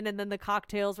champagne, and then the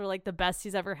cocktails were like the best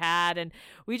he's ever had. And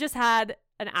we just had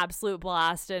an absolute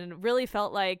blast and really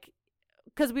felt like,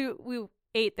 because we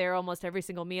ate there almost every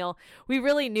single meal, we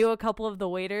really knew a couple of the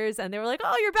waiters, and they were like,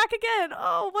 oh, you're back again,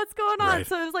 oh, what's going on? Right.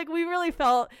 So it was like we really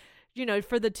felt,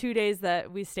 for the 2 days that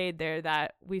we stayed there,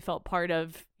 that we felt part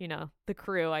of the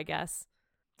crew, I guess.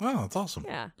 Oh, that's awesome.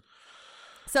 Yeah.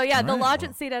 So yeah, All the right, lodge well.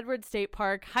 at St. Edward State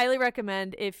Park, highly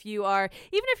recommend if you're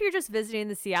just visiting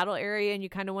the Seattle area and you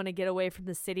kind of want to get away from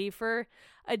the city for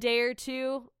a day or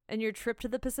two and your trip to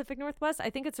the Pacific Northwest. I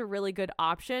think it's a really good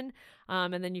option.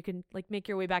 And then you can make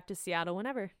your way back to Seattle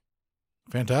whenever.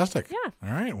 Fantastic. Yeah.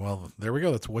 All right. Well, there we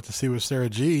go. That's What to See with Sarah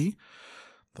G.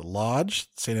 The Lodge,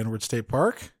 St. Edward State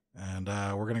Park. And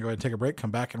we're going to go ahead and take a break,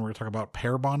 come back, and we're going to talk about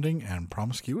pair bonding and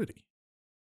promiscuity.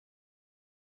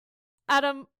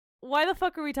 Adam, why the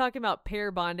fuck are we talking about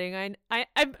pair bonding?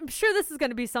 I'm sure this is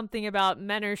going to be something about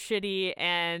men are shitty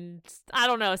and I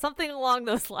don't know, something along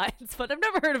those lines, but I've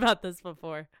never heard about this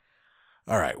before.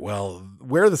 All right. Well,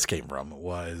 where this came from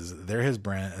was there has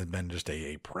been just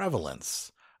a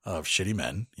prevalence of shitty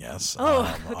men, yes,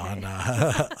 Okay.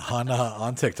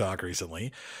 on TikTok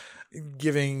recently,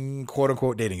 giving quote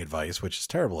unquote dating advice, which is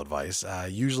terrible advice.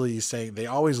 Usually saying they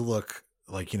always look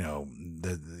like, they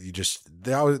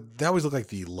always look like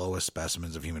the lowest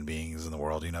specimens of human beings in the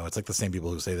world. It's like the same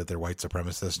people who say that they're white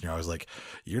supremacists, and you're always like,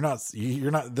 you're not,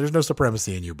 there's no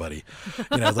supremacy in you, buddy.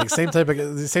 It's like same type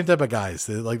of guys.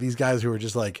 They're like these guys who are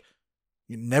just like,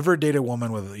 you never date a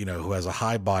woman with, who has a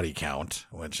high body count,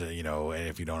 which, and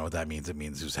if you don't know what that means, it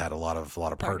means who's had a lot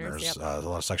of partners, Yep. a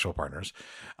lot of sexual partners,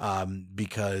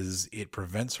 because it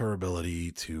prevents her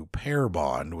ability to pair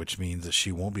bond, which means that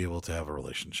she won't be able to have a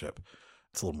relationship.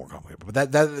 It's a little more complicated, but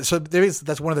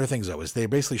that's one of their things though, is they're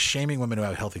basically shaming women who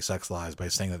have healthy sex lives by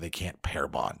saying that they can't pair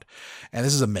bond. And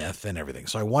this is a myth and everything.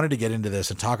 So I wanted to get into this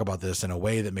and talk about this in a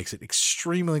way that makes it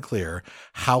extremely clear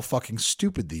how fucking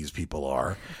stupid these people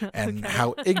are and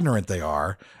how ignorant they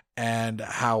are, and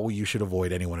how you should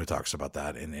avoid anyone who talks about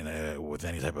that with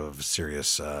any type of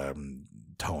serious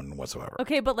tone whatsoever.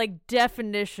 Okay, but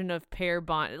definition of pair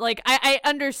bond. I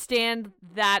understand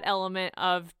that element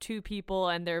of two people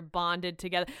and they're bonded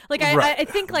together. Right. I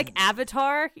think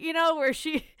Avatar, where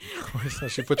she So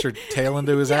she puts her tail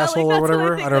into his Yeah, asshole or that's what I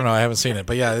whatever. think, I don't know. I haven't seen it,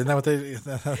 but yeah, isn't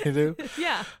that how they do?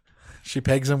 yeah. She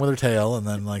pegs him with her tail, and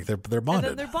then they're And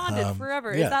bonded. then they're bonded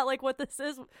forever. Yeah. Is that what this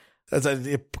is? That's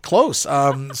close.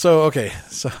 So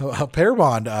a pair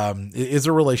bond is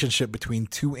a relationship between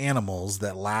two animals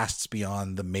that lasts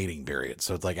beyond the mating period.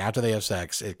 So it's like after they have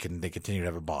sex, they continue to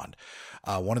have a bond.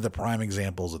 One of the prime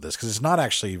examples of this, because it's not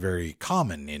actually very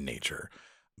common in nature,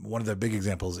 one of the big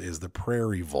examples is the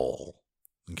prairie vole.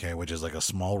 Okay, which is like a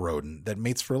small rodent that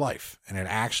mates for life, and it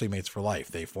actually mates for life.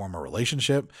 They form a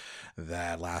relationship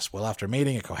that lasts well after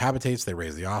mating. It cohabitates. They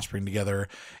raise the offspring together.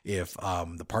 If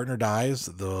the partner dies,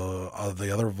 the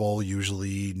other vole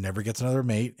usually never gets another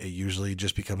mate. It usually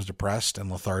just becomes depressed and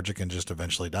lethargic and just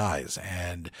eventually dies.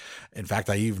 And in fact,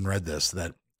 I even read this,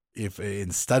 that if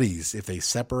in studies, if they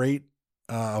separate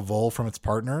a vole from its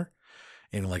partner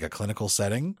in like a clinical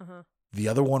setting, the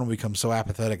other one will become so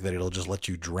apathetic that it'll just let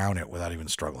you drown it without even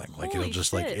struggling. Like Holy it'll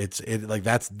just shit.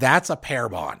 that's a pair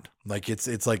bond. Like it's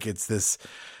this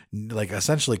like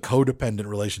essentially codependent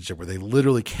relationship where they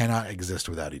literally cannot exist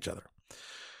without each other.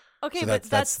 Okay, so but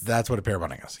that's what a pair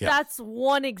bonding is. Yeah. That's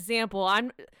one example.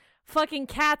 I'm fucking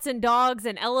cats and dogs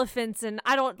and elephants, and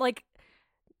I don't like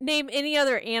name any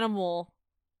other animal.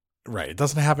 Right. It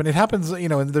doesn't happen. It happens,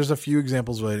 and there's a few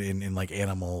examples in like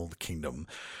animal kingdom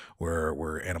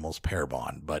where animals pair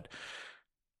bond, but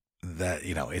that,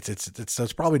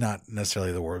 it's probably not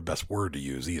necessarily the best word to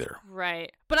use either.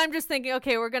 Right. But I'm just thinking,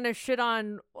 okay, we're going to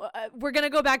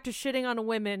go back to shitting on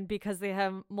women because they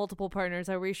have multiple partners.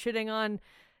 Are we shitting on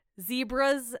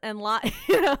zebras and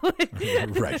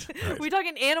Right. We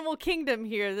talking animal kingdom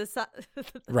here. This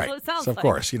right. what it sounds so of like.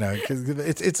 course, because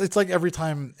it's like every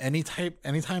time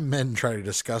anytime men try to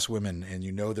discuss women and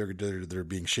they're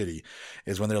being shitty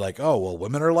is when they're like, oh well,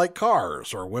 women are like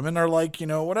cars, or women are like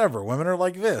whatever, women are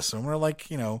like this, women are like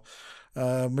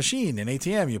machine in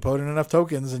ATM, you put in enough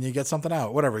tokens and you get something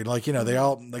out, whatever, they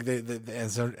all like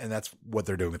and that's what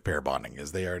they're doing with pair bonding,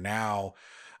 is they are now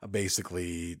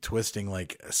basically twisting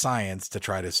like science to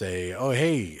try to say, oh,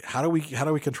 hey, how do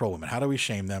we control women? How do we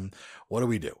shame them? What do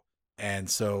we do? And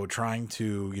so trying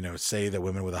to, say that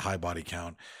women with a high body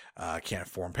count can't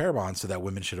form pair bonds, so that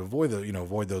women should avoid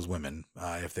those women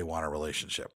if they want a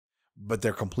relationship. But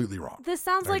they're completely wrong. This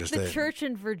sounds like the church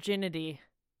and virginity.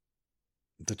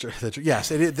 Yes,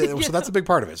 it is. So that's a big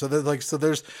part of it. So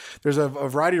there's a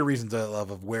variety of reasons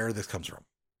of where this comes from.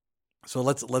 So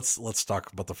let's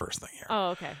talk about the first thing here. Oh,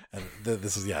 okay. And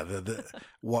this is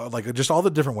like just all the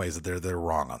different ways that they're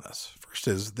wrong on this. First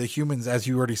is the humans, as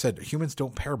you already said, humans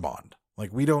don't pair bond.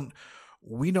 Like we don't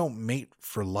mate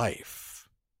for life.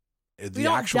 We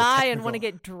don't die and want to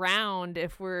get drowned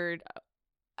if we're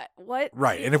what?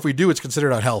 Right, and if we do, it's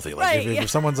considered unhealthy. Like right,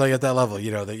 if someone's like at that level,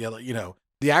 the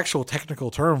actual technical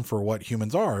term for what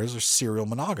humans are is a serial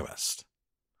monogamist.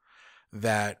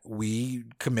 That we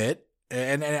commit.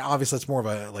 And obviously that's more of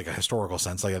a historical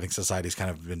sense. Like I think society's kind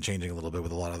of been changing a little bit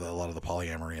with a lot of the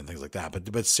polyamory and things like that.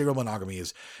 But serial monogamy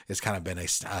is kind of been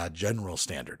a general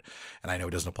standard. And I know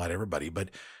it doesn't apply to everybody, but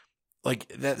like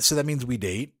that. So that means we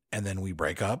date and then we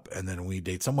break up and then we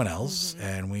date someone else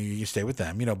and we stay with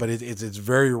them. But it's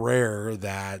very rare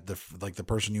that the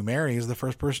person you marry is the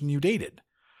first person you dated.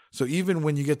 So even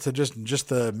when you get to just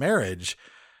the marriage,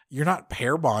 you're not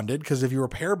pair bonded, because if you were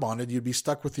pair bonded, you'd be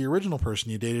stuck with the original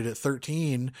person you dated at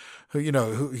 13,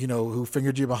 who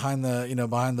fingered you behind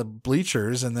the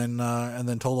bleachers and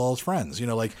then told all his friends,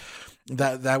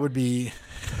 that would be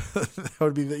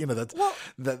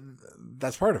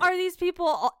that's part of it. Are these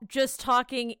people just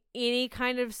talking any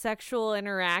kind of sexual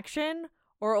interaction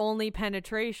or only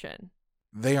penetration?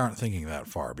 They aren't thinking that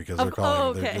far because they're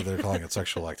calling they're calling it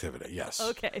sexual activity. Yes.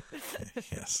 Okay.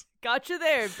 Yes. Gotcha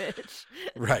there, bitch.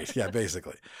 Right. Yeah.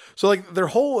 Basically. So like their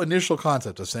whole initial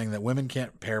concept of saying that women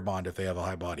can't pair bond if they have a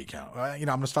high body count. I'm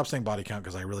going to stop saying body count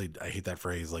because I hate that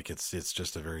phrase. Like it's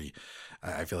just a very,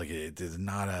 I feel like it is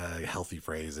not a healthy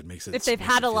phrase. It makes it if they've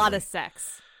had a lot of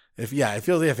sex. It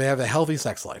feels if they have a healthy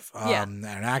sex life, and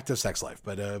an active sex life,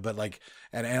 but like,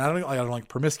 and I don't like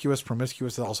promiscuous.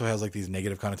 Promiscuous also has like these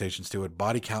negative connotations to it.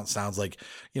 Body count sounds like,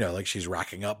 like she's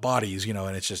racking up bodies, and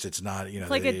it's not, it's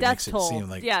like a death toll.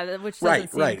 Which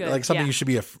doesn't seem good. Like something you should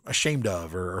be ashamed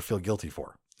of or feel guilty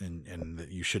for, and that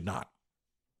you should not.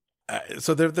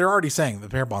 So they're already saying the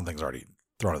pair bond thing's already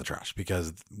thrown in the trash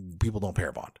because people don't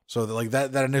pair bond. So like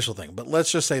that initial thing, but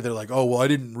let's just say they're like, oh, well, I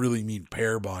didn't really mean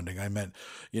pair bonding. I meant,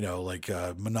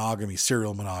 monogamy,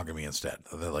 serial monogamy instead.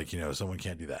 They're like, someone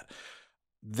can't do that.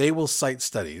 They will cite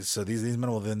studies. So these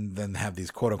men will then have these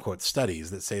quote unquote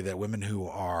studies that say that women who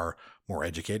are more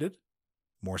educated,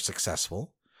 more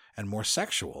successful, and more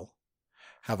sexual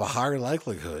have a higher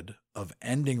likelihood of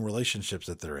ending relationships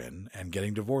that they're in and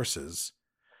getting divorces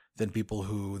than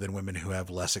women who have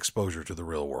less exposure to the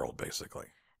real world, basically.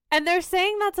 And they're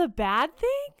saying that's a bad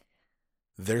thing?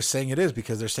 They're saying it is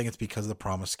because they're saying it's because of the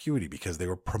promiscuity, because they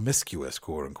were promiscuous,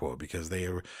 quote unquote, because they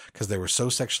were so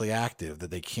sexually active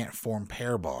that they can't form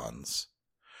pair bonds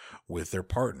with their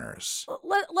partners.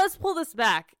 Let's pull this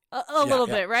back a little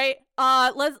bit, right?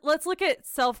 Let's look at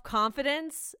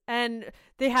self-confidence, and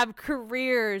they have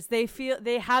careers, they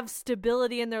have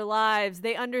stability in their lives,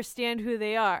 they understand who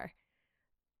they are.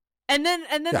 And then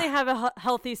they have a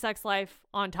healthy sex life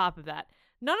on top of that.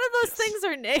 None of those things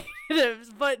are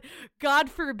negatives, but God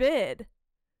forbid.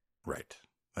 Right.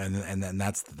 And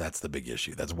that's the big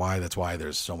issue. That's why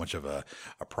there's so much of a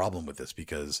problem with this,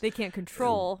 because they can't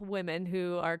control women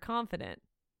who are confident.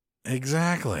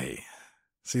 Exactly.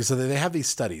 See, so they have these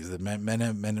studies that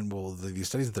these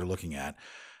studies that they're looking at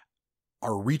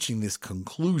are reaching this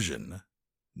conclusion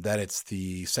that it's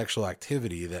the sexual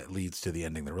activity that leads to the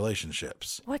ending the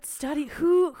relationships. What study?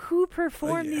 Who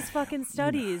performed these fucking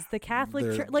studies? The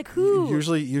Catholic Church? Like who?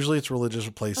 Usually it's religious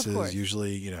places.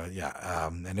 Usually,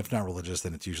 and if not religious,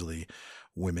 then it's usually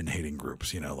women hating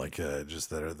groups. Just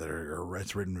that are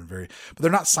it's written in but they're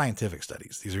not scientific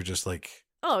studies. These are just like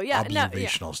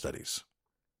observational studies.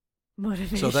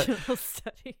 Motivational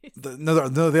studies.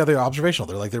 They're observational.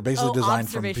 They're basically designed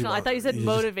from people. I thought you said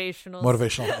motivational.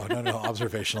 Motivational. Oh, no,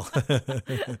 observational.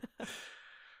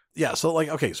 Yeah. So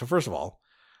so first of all,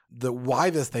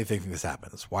 why they think this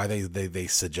happens, why they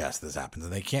suggest this happens,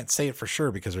 and they can't say it for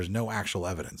sure because there's no actual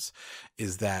evidence,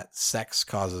 is that sex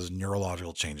causes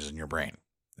neurological changes in your brain.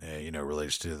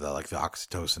 Relates to the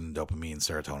oxytocin, dopamine,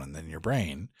 serotonin in your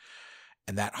brain.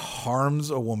 And that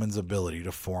harms a woman's ability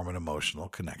to form an emotional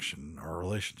connection or a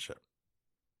relationship.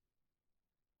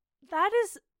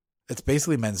 It's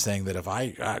basically men saying that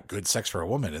if good sex for a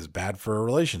woman is bad for a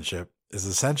relationship, is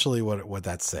essentially what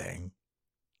that's saying.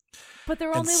 But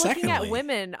they're only looking at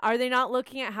women. Are they not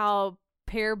looking at how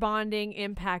pair bonding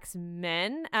impacts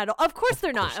men at all? Of course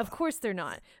they're not. Of course they're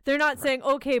not. They're not saying,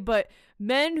 okay, but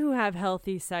men who have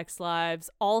healthy sex lives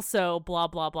also blah,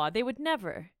 blah, blah. They would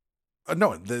never.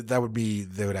 No, that would be,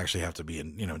 they would actually have to be,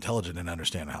 intelligent and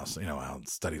understand how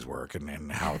studies work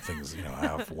and how things,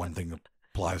 how if one thing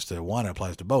applies to one, it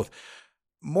applies to both.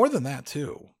 More than that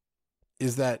too,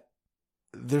 is that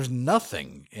there's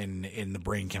nothing in the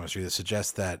brain chemistry that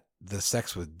suggests that the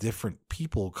sex with different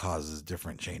people causes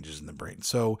different changes in the brain.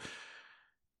 So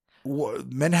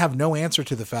men have no answer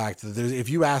to the fact that if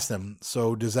you ask them,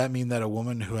 so does that mean that a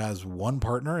woman who has one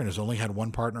partner and has only had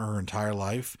one partner her entire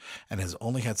life and has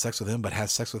only had sex with him but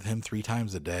has sex with him 3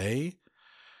 times a day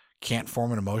can't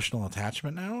form an emotional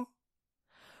attachment now?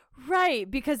 Right,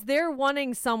 because they're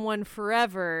wanting someone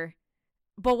forever.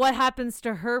 But what happens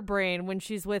to her brain when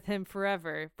she's with him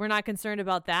forever? We're not concerned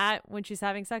about that when she's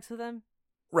having sex with him?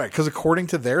 Right, because according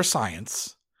to their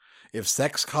science, if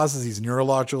sex causes these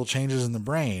neurological changes in the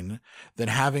brain, then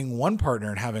having one partner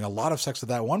and having a lot of sex with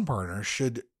that one partner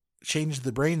should change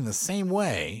the brain in the same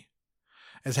way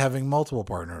as having multiple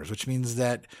partners, which means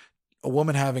that a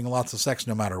woman having lots of sex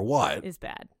no matter what is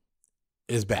bad.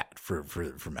 Is bad for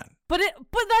men. But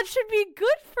that should be good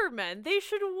for men. They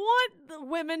should want the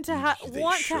women to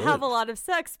to have a lot of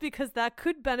sex because that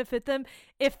could benefit them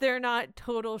if they're not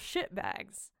total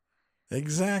shitbags.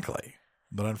 Exactly.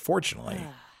 But unfortunately,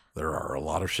 there are a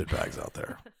lot of shitbags out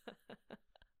there.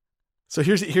 So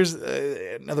here's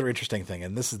another interesting thing,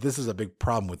 and this is a big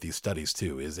problem with these studies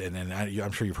too.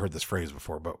 I'm sure you've heard this phrase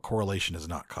before, but correlation is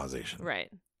not causation. Right.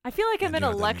 I feel like I'm in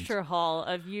a lecture hall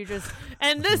of you just,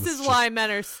 and this is why men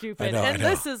are stupid, and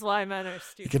this is why men are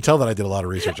stupid. You can tell that I did a lot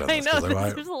of research on this. I know,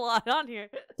 there's a lot on here.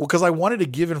 Well, because I wanted to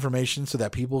give information so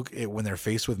that people, when they're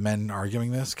faced with men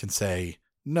arguing this, can say,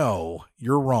 no,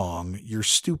 you're wrong, you're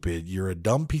stupid, you're a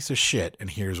dumb piece of shit, and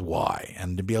here's why.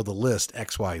 And to be able to list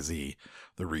X, Y, Z,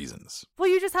 the reasons. Well,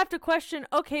 you just have to question,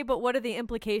 okay, but what are the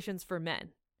implications for men?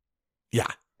 Yeah.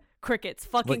 Crickets,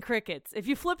 crickets. If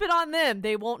you flip it on them,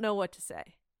 they won't know what to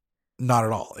say. Not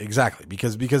at all. Exactly.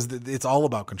 Because it's all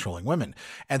about controlling women.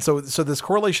 And so this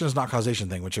correlation is not causation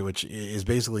thing, which is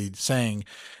basically saying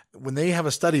when they have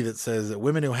a study that says that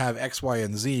women who have X, Y,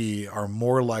 and Z are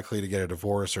more likely to get a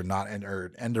divorce or not end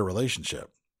a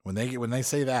relationship. When they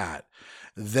say that,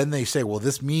 then they say, well,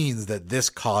 this means that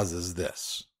this causes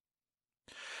this.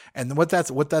 And what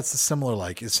that's similar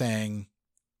like is saying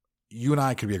you and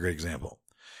I could be a great example.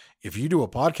 If you do a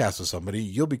podcast with somebody,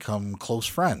 you'll become close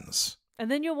friends. And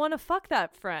then you'll want to fuck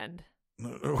that friend. I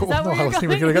wasn't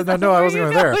going there. No.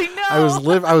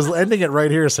 I was ending it right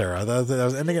here, Sarah. I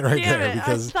was ending it right there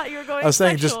because I thought you were going. I was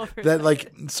saying just that,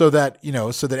 so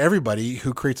that everybody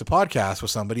who creates a podcast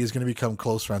with somebody is going to become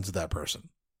close friends with that person,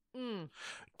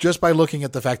 just by looking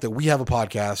at the fact that we have a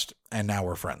podcast and now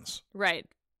we're friends. Right.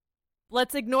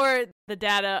 Let's ignore the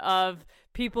data of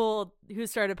people who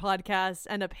started podcasts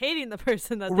end up hating the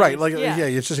person that right. they, Like,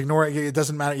 it's just ignoring. It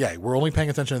doesn't matter. Yeah. We're only paying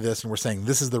attention to this and we're saying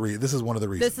this is this is one of the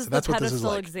reasons. This is and that's the what this is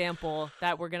pedestal like. example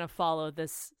that we're going to follow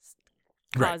this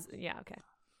Right. cause. Yeah. Okay.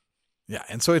 Yeah,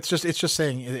 and so it's just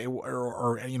saying,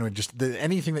 just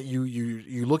anything that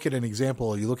you look at an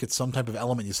example, you look at some type of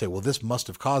element, you say, well, this must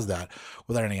have caused that,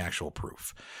 without any actual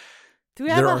proof. Do we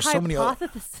have a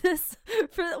hypothesis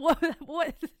for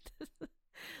what?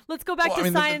 Let's go back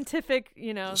to scientific,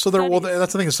 So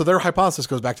that's the thing. So their hypothesis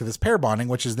goes back to this pair bonding,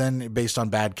 which is then based on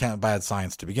bad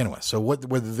science to begin with. So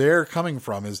where they're coming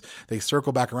from is they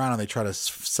circle back around and they try to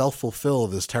self-fulfill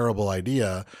this terrible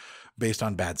idea based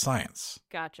on bad science.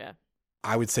 Gotcha.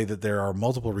 I would say that there are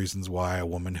multiple reasons why a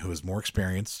woman who is more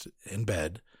experienced in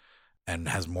bed and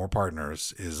has more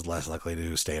partners is less likely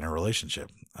to stay in a relationship.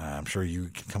 I'm sure you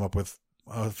can come up with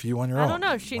a few on your own. I don't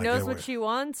know. She knows what she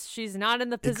wants. She's not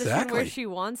in the position where she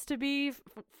wants to be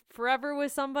forever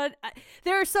with somebody.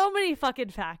 There are so many fucking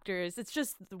factors. It's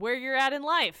just where you're at in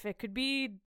life. It could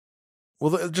be.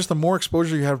 Well, just the more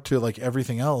exposure you have to like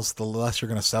everything else, the less you're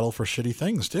going to settle for shitty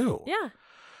things too. Yeah.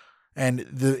 And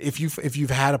if you've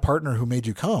had a partner who made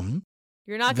you come,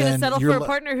 you're not going to settle for a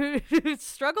partner who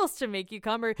struggles to make you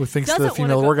come or who thinks the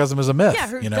female orgasm is a myth. Yeah,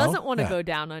 who doesn't want to go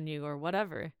down on you or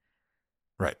whatever.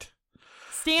 Right.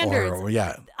 Standards.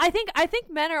 Yeah. I think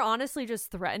men are honestly just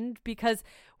threatened because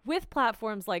with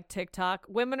platforms like TikTok,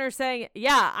 women are saying,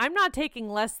 "Yeah, I'm not taking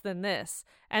less than this,"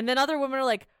 and then other women are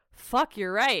like, fuck,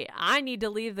 you're right. I need to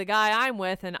leave the guy I'm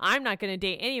with and I'm not going to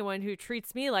date anyone who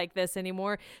treats me like this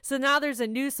anymore. So now there's a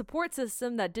new support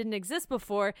system that didn't exist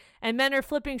before and men are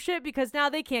flipping shit because now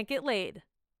they can't get laid.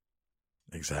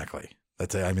 Exactly.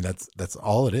 That's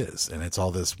all it is. And it's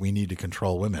all this, we need to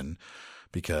control women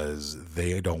because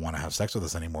they don't want to have sex with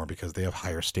us anymore because they have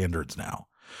higher standards now.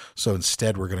 So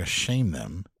instead we're going to shame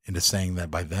them into saying that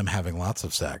by them having lots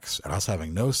of sex and us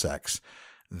having no sex,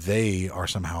 they are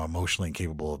somehow emotionally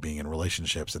incapable of being in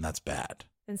relationships, and that's bad.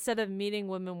 Instead of meeting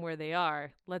women where they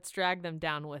are, let's drag them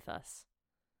down with us.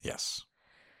 Yes.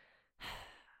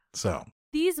 So.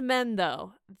 These men,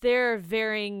 though, they're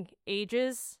varying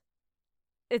ages.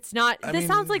 It's not, this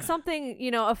sounds like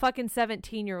something, a fucking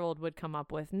 17-year-old would come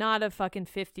up with, not a fucking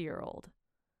 50-year-old.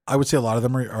 I would say a lot of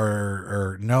them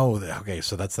are no. Okay,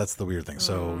 so that's the weird thing.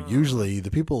 So usually the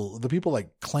people like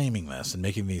claiming this and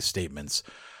making these statements,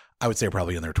 I would say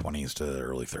probably in their 20s to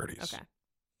early 30s.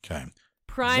 Okay.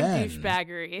 Prime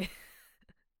douchebaggery.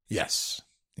 Yes.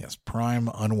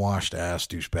 Prime unwashed ass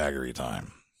douchebaggery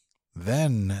time.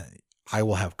 Then I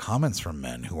will have comments from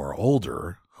men who are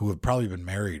older, who have probably been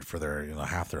married for their,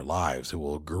 half their lives, who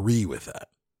will agree with that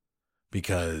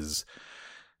because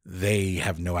they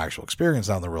have no actual experience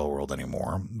out in the real world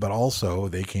anymore. But also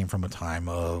they came from a time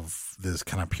of this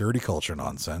kind of purity culture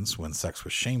nonsense when sex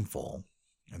was shameful.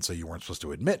 And so you weren't supposed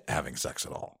to admit having sex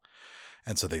at all.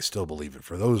 And so they still believe it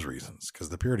for those reasons, because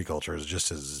the purity culture is just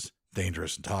as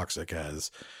dangerous and toxic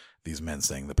as these men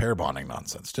saying the pair bonding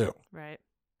nonsense too. Right.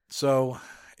 So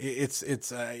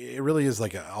it really is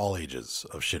like all ages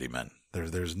of shitty men.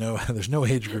 There's no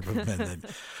age group of men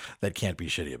that can't be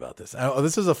shitty about this.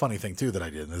 This is a funny thing too that I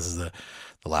did. And this is the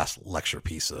last lecture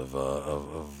piece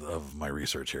of my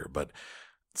research here, but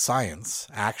science,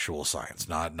 actual science,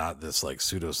 not this like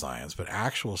pseudoscience, but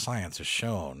actual science has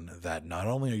shown that not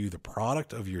only are you the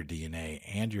product of your DNA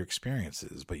and your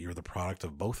experiences, but you're the product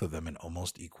of both of them in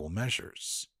almost equal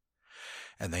measures.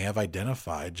 And they have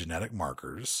identified genetic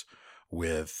markers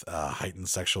with heightened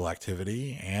sexual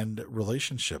activity and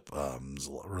relationship,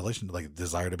 like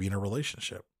desire to be in a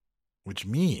relationship, which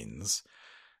means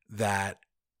that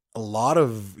a lot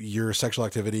of your sexual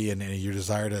activity and your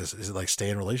desire to like stay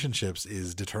in relationships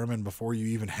is determined before you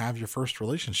even have your first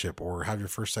relationship or have your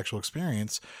first sexual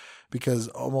experience, because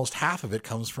almost half of it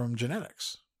comes from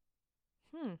genetics,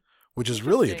 which is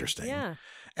really interesting. Yeah.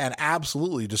 And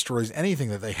absolutely destroys anything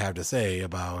that they have to say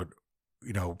about,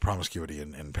 promiscuity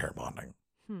and pair bonding.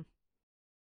 A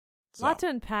lot to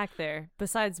unpack there.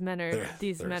 Besides men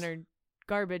are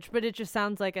garbage, but it just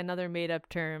sounds like another made up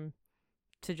term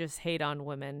to just hate on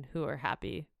women who are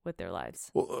happy with their lives.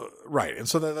 Well, right. And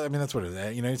so that's what it is.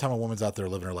 Anytime a woman's out there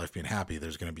living her life being happy,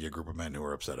 there's going to be a group of men who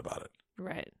are upset about it.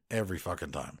 Right. Every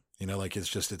fucking time.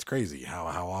 It's crazy how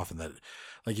often that,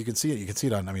 like, you can see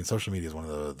it on, social media is one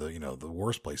of the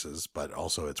worst places, but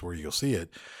also it's where you'll see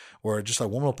it, where just a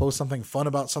woman will post something fun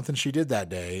about something she did that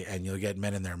day, and you'll get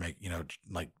men in there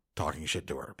like talking shit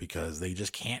to her because they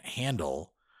just can't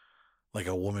handle like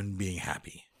a woman being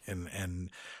happy. And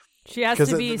she has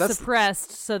to be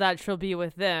suppressed so that she'll be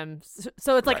with them.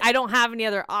 So it's like, right. I don't have any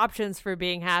other options for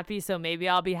being happy, so maybe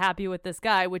I'll be happy with this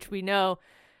guy, which we know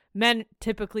men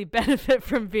typically benefit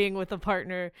from being with a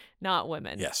partner, not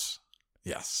women. Yes.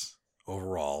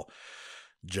 Overall,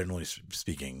 generally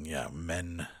speaking, yeah,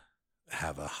 men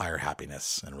have a higher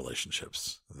happiness in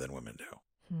relationships than women do.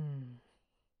 And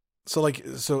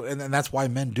that's why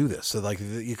men do this. So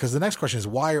because the next question is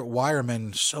why are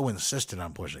men so insistent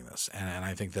on pushing this? And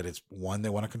I think that it's one, they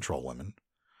want to control women.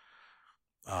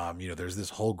 There's this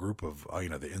whole group of,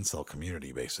 the incel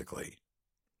community basically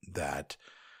that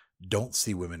don't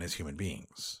see women as human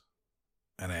beings.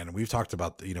 And we've talked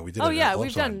about, we did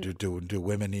we've done. Do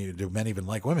men even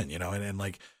like women,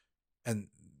 and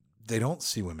they don't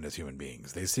see women as human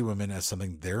beings. They see women as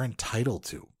something they're entitled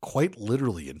to, quite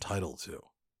literally entitled to.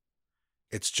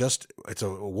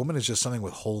 A woman is just something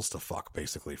with holes to fuck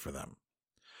basically for them.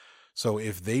 So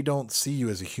if they don't see you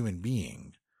as a human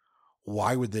being,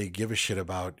 why would they give a shit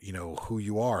about, who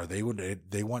you are? They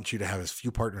want you to have as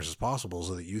few partners as possible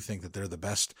so that you think that they're the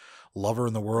best lover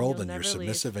in the world and you're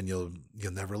submissive and you'll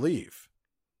never leave.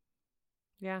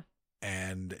 Yeah.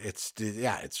 And it's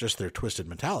just their twisted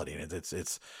mentality. And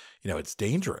it's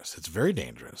dangerous. It's very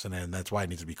dangerous. And that's why it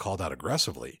needs to be called out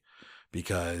aggressively,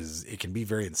 because it can be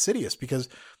very insidious. Because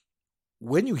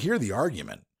when you hear the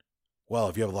argument, well,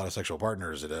 if you have a lot of sexual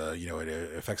partners, it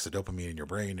affects the dopamine in your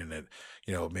brain, and it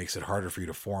makes it harder for you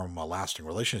to form lasting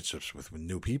relationships with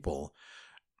new people.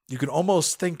 You can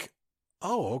almost think,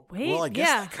 oh, well, I guess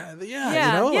that kind of,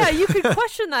 yeah. You could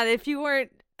question that if you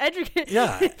weren't educated.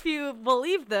 Yeah, if you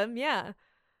believe them, yeah.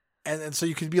 And so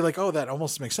you could be like, oh, that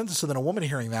almost makes sense. So then a woman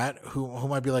hearing that who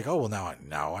might be like, oh, well,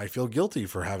 now I feel guilty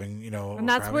for having, And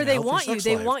that's where they want you.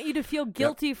 They life. want you to feel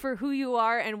guilty for who you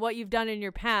are and what you've done in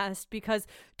your past, because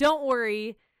don't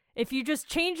worry, if you just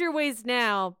change your ways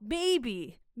now,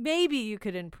 maybe you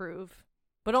could improve,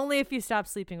 but only if you stop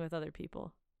sleeping with other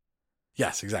people.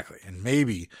 Yes, exactly. And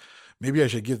maybe I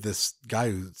should give this guy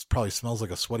who probably smells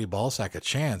like a sweaty ball sack a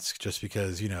chance, just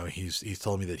because, he's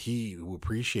told me that he will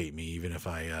appreciate me even if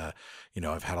I,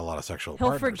 I've had a lot of sexual He'll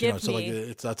partners. forgive So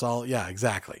me. That's all. Yeah,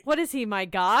 exactly. What is he, my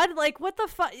God? Like, what the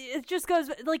fuck? It just goes,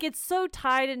 like, it's so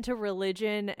tied into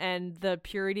religion and the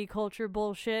purity culture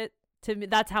bullshit. To me,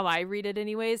 that's how I read it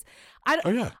anyways. I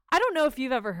don't know if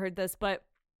you've ever heard this, but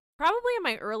probably in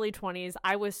my early 20s,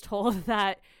 I was told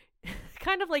that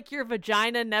kind of like your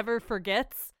vagina never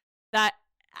forgets. That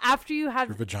after you have...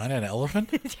 Your vagina an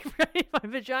elephant? Right, my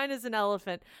vagina is an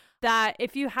elephant. That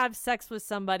if you have sex with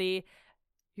somebody,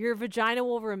 your vagina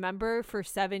will remember for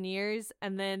 7 years,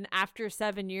 and then after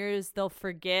 7 years, they'll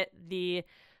forget the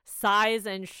size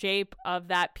and shape of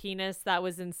that penis that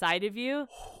was inside of you.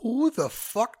 Who the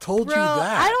fuck told you that?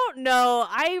 I don't know.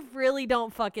 I really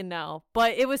don't fucking know.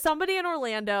 But it was somebody in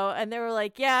Orlando, and they were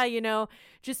like, yeah,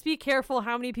 just be careful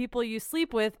how many people you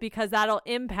sleep with, because that'll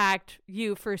impact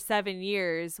you for 7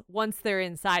 years once they're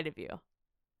inside of you.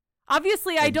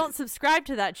 Obviously, I don't subscribe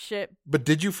to that shit. But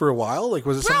did you for a while? Like,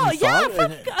 was it something you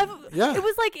thought? Yeah.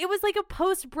 It was like a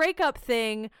post-breakup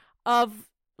thing of,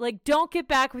 like, don't get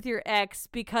back with your ex,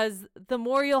 because the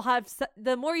more you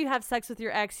have sex with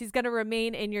your ex, he's going to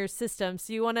remain in your system.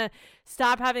 So you want to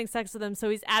stop having sex with him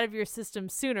so he's out of your system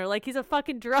sooner. Like he's a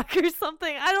fucking drug or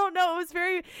something. I don't know.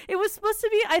 It was supposed to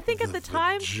be, I think at the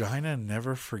time. Vagina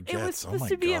never forgets. It was supposed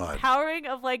to be empowering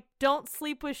of, like, don't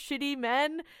sleep with shitty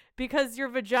men because your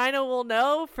vagina will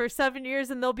know for 7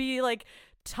 years and they'll be like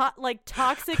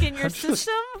toxic in your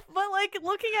system. But like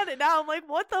looking at it now, I'm like,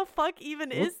 what the fuck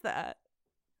even is that?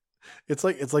 It's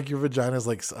like your vagina is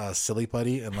like silly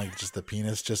putty, and like just the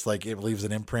penis just like it leaves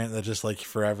an imprint that just like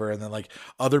forever, and then like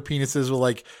other penises will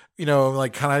like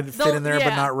like kind of fit in there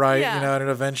but not right, and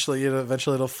eventually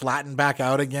it'll flatten back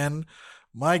out again.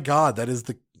 My God,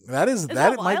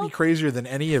 that might be crazier than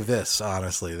any of this,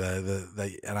 honestly.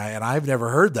 And I've never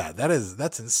heard that.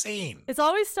 That's insane. It's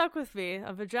always stuck with me.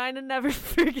 A vagina never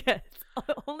forgets.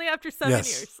 Only after 7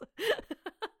 years.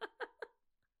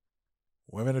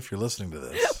 Women, if you're listening to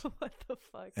this, what the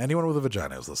fuck? Anyone with a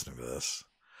vagina is listening to this.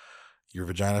 Your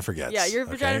vagina forgets. Yeah, your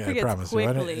vagina forgets. I promise. Quickly.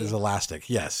 Your vagina is elastic.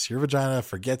 Yes, your vagina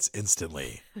forgets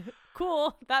instantly.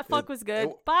 Cool. That fuck was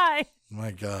good. Bye.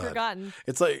 My God. Forgotten.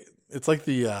 It's like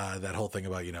the that whole thing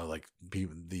about like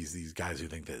these guys who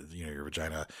think that your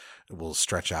vagina will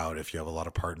stretch out if you have a lot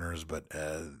of partners, but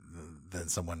then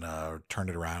someone turned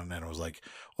it around and it was like,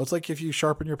 well, it's like if you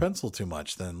sharpen your pencil too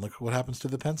much, then look what happens to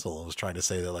the pencil. It was trying to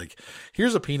say that like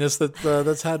here's a penis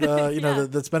that's had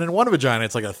that's been in one vagina.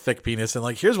 It's like a thick penis, and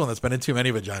like here's one that's been in too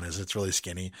many vaginas. It's really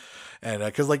skinny, and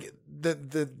because like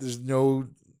there's no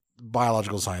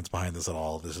biological science behind this at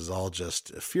all. This is all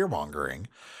just fear mongering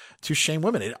to shame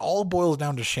women. It all boils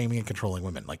down to shaming and controlling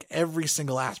women, like every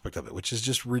single aspect of it, which is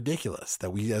just ridiculous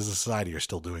that we as a society are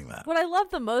still doing that. What I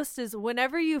love the most is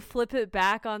whenever you flip it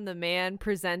back on the man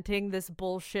presenting this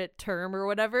bullshit term or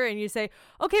whatever, and you say,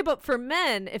 okay, but for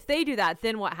men, if they do that,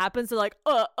 then what happens? They're like,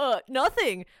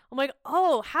 nothing. I'm like,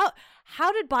 oh,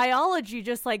 how did biology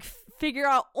just like figure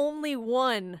out only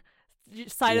one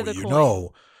side of the coin? You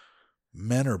know,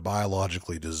 men are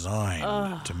biologically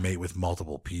designed to mate with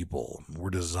multiple people. We're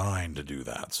designed to do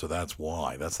that, so that's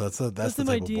why. That's the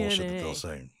type of bullshit that they'll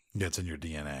say. Yeah, it's in your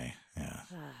DNA. Yeah,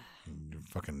 your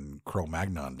fucking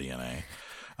Cro-Magnon DNA.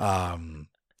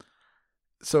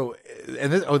 So,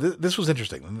 and this was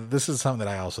interesting. This is something that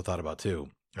I also thought about too.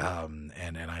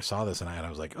 And I saw this and I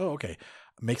was like, oh, okay,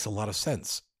 makes a lot of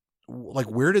sense. Like,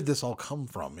 where did this all come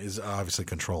from? Is obviously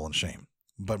control and shame,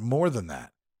 but more than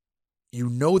that. You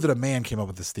know that a man came up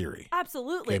with this theory.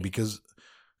 Absolutely. Okay, because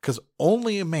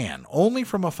only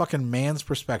from a fucking man's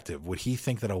perspective would he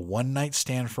think that a one-night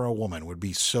stand for a woman would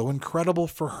be so incredible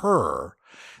for her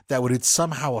that would it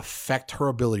somehow affect her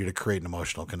ability to create an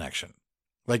emotional connection.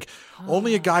 Like,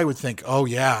 only a guy would think, oh,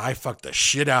 yeah, I fucked the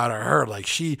shit out of her. Like,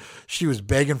 she was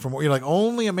begging for more. You're like,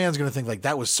 only a man's going to think, like,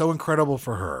 that was so incredible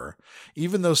for her.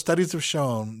 Even though studies have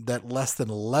shown that less than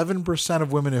 11%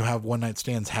 of women who have one-night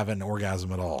stands have an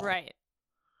orgasm at all. Right.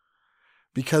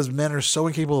 Because men are so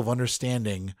incapable of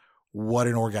understanding what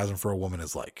an orgasm for a woman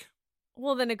is like.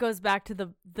 Well, then it goes back to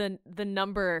the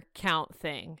number count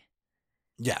thing.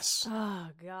 Yes. Oh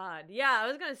God. Yeah, I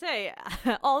was gonna say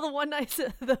all the one night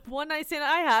stand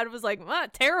I had was like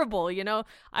terrible. You know,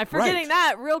 I'm forgetting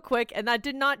that real quick, and that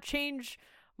did not change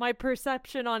my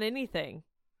perception on anything.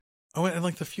 Oh, and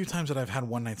like the few times that I've had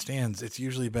one night stands, it's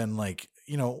usually been like,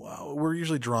 you know, we're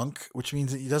usually drunk, which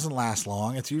means it doesn't last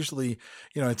long. It's usually,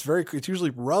 you know, it's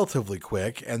usually relatively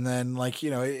quick. And then like, you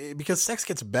know, because sex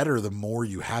gets better the more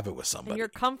you have it with somebody. And you're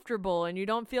comfortable and you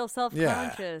don't feel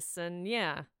self-conscious and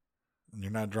yeah. And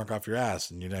you're not drunk off your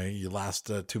ass and, you know, you last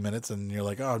 2 minutes and you're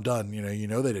like, oh, I'm done. You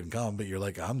know, they didn't come, but you're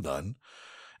like, I'm done.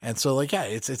 And so like, yeah,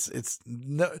 it's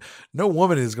no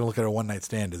woman is going to look at a one night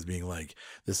stand as being like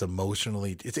this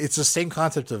emotionally, it's the same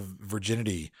concept of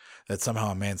virginity, that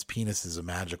somehow a man's penis is a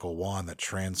magical wand that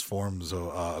transforms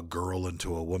a girl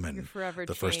into a woman. You're forever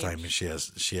the first time she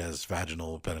has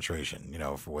vaginal penetration, you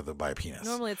know, by a penis.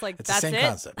 Normally it's like, it's that's the same it?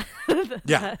 concept.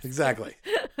 Yeah, exactly.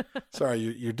 Sorry,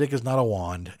 your dick is not a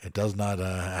wand. It does not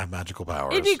have magical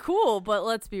powers. It'd be cool, but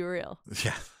let's be real.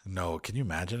 Yeah. No, can you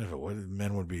imagine if it would?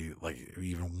 Men would be like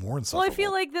even more insufferable. Well, I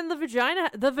feel like then the vagina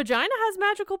has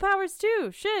magical powers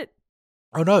too. Shit.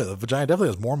 Oh no, the vagina definitely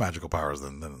has more magical powers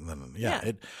than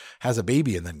it has a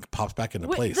baby and then pops back into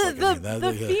place.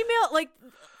 The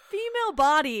female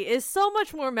body is so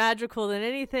much more magical than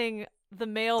anything the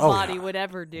male body would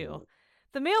ever do.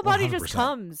 The male body 100%. Just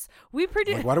comes. We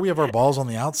produce. Like, why do we have our balls on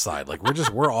the outside? Like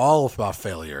we're all about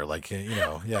failure. Like, you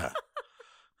know, yeah.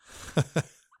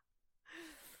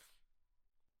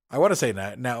 I want to say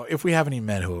now, if we have any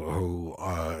men who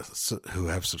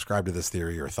have subscribed to this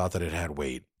theory or thought that it had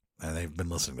weight, and they've been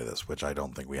listening to this, which I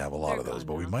don't think we have a lot of those,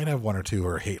 but we might have one or two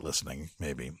who hate listening,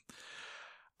 maybe.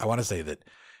 I want to say that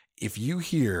if you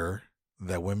hear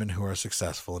that women who are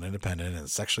successful and independent and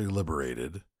sexually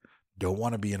liberated don't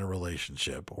want to be in a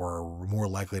relationship or are more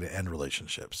likely to end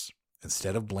relationships,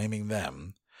 instead of blaming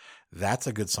them, that's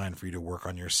a good sign for you to work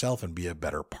on yourself and be a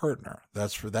better partner.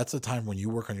 That's a time when you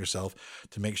work on yourself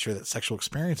to make sure that sexual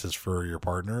experiences for your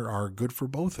partner are good for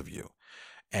both of you.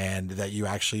 And that you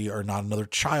actually are not another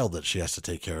child that she has to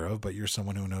take care of, but you're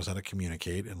someone who knows how to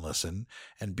communicate and listen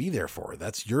and be there for her.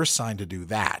 That's your sign to do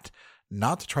that,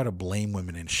 not to try to blame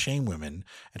women and shame women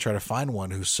and try to find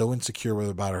one who's so insecure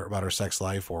about her sex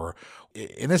life or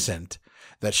innocent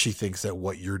that she thinks that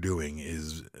what you're doing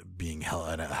is being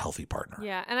a healthy partner.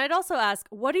 Yeah, and I'd also ask,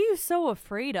 what are you so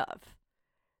afraid of?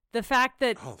 The fact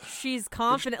that she's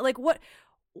confident, like what?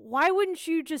 Why wouldn't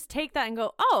you just take that and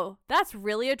go, oh, that's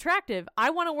really attractive.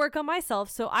 I want to work on myself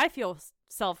so I feel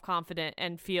self-confident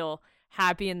and feel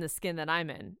happy in the skin that I'm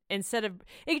in. Instead of,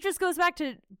 it just goes back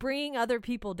to bringing other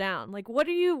people down. Like, what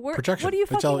are you projection. What are you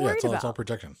fucking worried about? It's all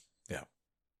projection. Yeah.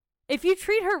 If you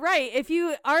treat her right, if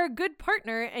you are a good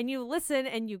partner and you listen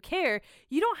and you care,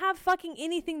 you don't have fucking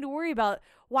anything to worry about.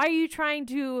 Why are you trying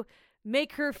to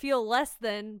make her feel less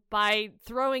than by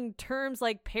throwing terms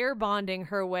like pair bonding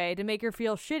her way to make her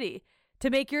feel shitty,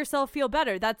 to make yourself feel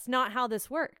better? That's not how this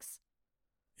works.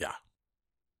 Yeah.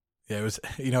 Yeah, it was,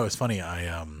 you know, it's funny.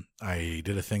 I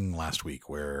did a thing last week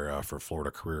where for Florida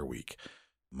Career Week,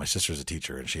 my sister's a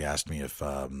teacher and she asked me if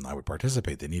I would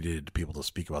participate. They needed people to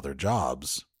speak about their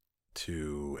jobs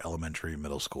to elementary,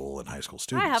 middle school, and high school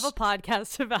students. I have a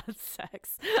podcast about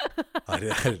sex.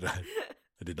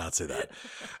 I did not say that.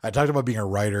 I talked about being a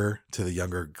writer to the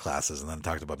younger classes, and then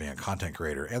talked about being a content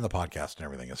creator and the podcast and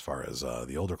everything as far as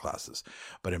the older classes.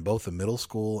 But in both the middle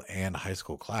school and high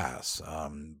school class,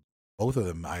 both of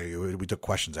them, we took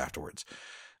questions afterwards.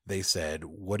 They said,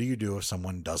 "What do you do if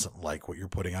someone doesn't like what you're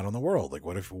putting out on the world?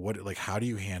 Like, how do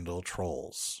you handle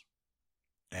trolls?"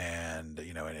 And,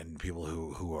 and people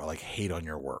who are like hate on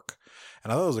your work.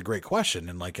 And I thought it was a great question.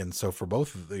 And so for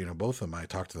both of them, I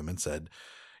talked to them and said,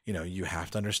 you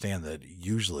have to understand that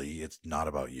usually it's not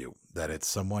about you, that it's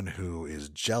someone who is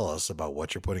jealous about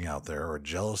what you're putting out there, or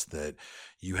jealous that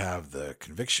you have the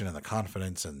conviction and the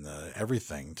confidence and the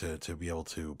everything to be able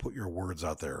to put your words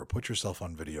out there or put yourself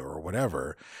on video or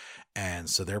whatever. And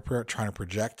so they're trying to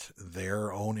project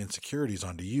their own insecurities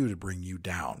onto you to bring you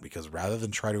down, because rather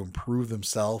than try to improve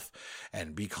themselves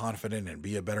and be confident and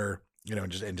be a better,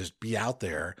 and just be out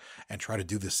there and try to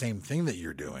do the same thing that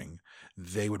you're doing,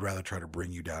 they would rather try to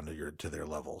bring you down to their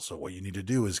level. So what you need to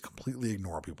do is completely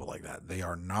ignore people like that. They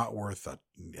are not worth a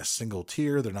single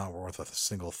tear. They're not worth a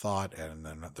single thought, and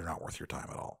they're not worth your time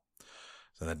at all.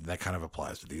 So that kind of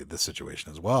applies to this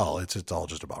situation as well. It's all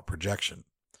just about projection.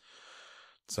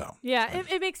 So yeah,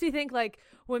 it makes me think, like,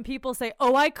 when people say,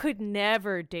 "Oh, I could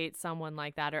never date someone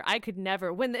like that," or "I could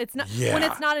never," when it's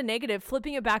not a negative,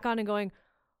 flipping it back on and going,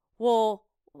 "Well,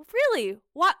 really?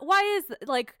 Why is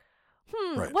like,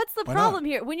 right. What's the Why problem not?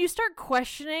 here?" When you start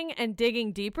questioning and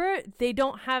digging deeper, they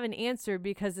don't have an answer,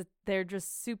 because they're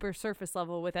just super surface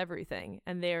level with everything,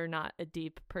 and they're not a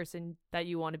deep person that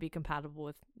you want to be compatible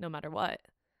with no matter what.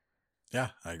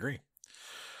 Yeah, I agree.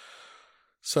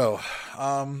 So,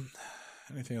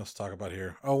 anything else to talk about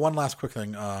here? Oh, one last quick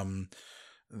thing.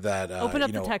 That open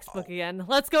up the textbook again.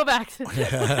 Let's go back to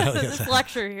this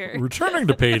lecture here. Returning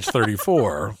to page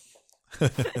 34.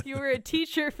 You were a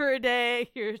teacher for a day.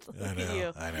 Look at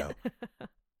you. I know.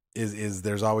 Is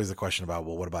there's always the question about,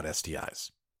 well, what about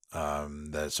STIs?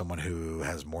 That someone who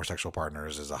has more sexual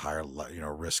partners is a higher,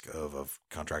 risk of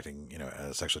contracting,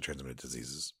 sexually transmitted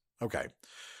diseases. Okay.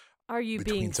 Are you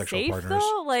Between being sexual safe partners,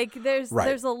 though? Like there's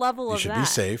a level you of should that. be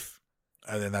safe.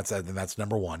 And then that's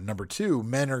number one. Number two,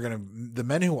 the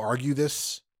men who argue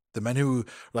this, the men who are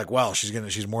like, well,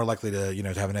 she's more likely to,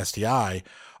 to have an STI,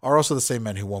 are also the same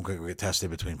men who won't get tested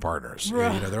between partners.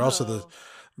 They're also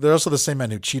the same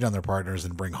men who cheat on their partners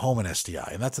and bring home an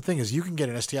STI. And that's the thing, is you can get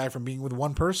an STI from being with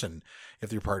one person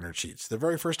if your partner cheats. The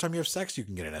very first time you have sex, you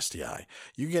can get an STI.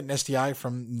 You can get an STI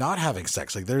from not having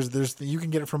sex. Like you can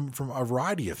get it from a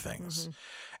variety of things. Mm-hmm.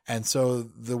 And so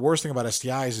the worst thing about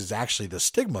STIs is actually the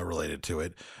stigma related to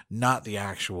it, not the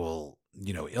actual,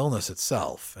 illness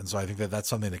itself. And so I think that's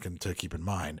something to keep in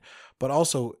mind. But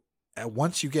also,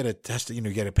 once you get it tested, you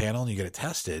get a panel and you get it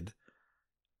tested,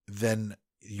 then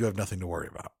you have nothing to worry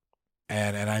about.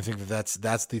 And I think that's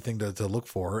the thing to look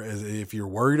for, is if you're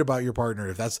worried about your partner,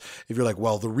 if you're like,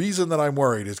 well, the reason that I'm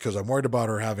worried is because I'm worried about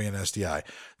her having an STI,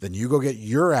 then you go get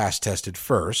your ass tested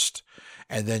first,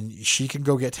 and then she can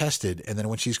go get tested. And then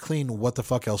when she's clean, what the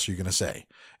fuck else are you going to say?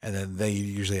 And then they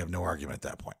usually have no argument at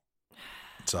that point.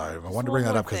 So I wanted to bring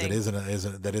that up because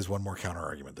that is one more counter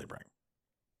argument they bring.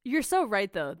 You're so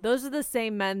right, though. Those are the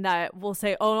same men that will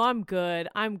say, "Oh, I'm good,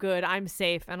 I'm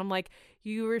safe," and I'm like,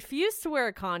 you refused to wear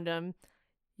a condom.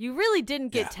 You really didn't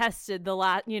get tested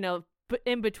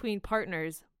in between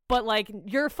partners. But like,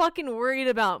 you're fucking worried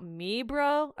about me,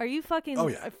 bro? Are you fucking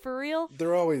for real?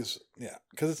 They're always,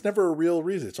 because it's never a real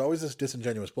reason. It's always this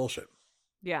disingenuous bullshit.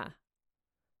 Yeah.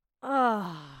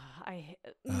 All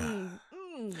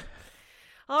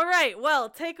right. Well,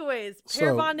 takeaways.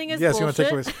 Pair bonding is bullshit. Yes, you want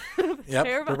takeaways? Yep.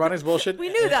 Pair bonding is bullshit. We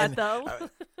knew that, though.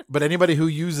 But anybody who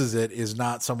uses it is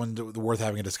not someone worth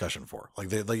having a discussion for. Like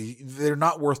they're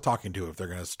not worth talking to if they're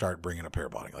going to start bringing up pair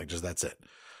bonding. Like, just that's it.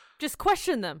 Just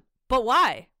question them. But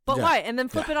why? Why? And then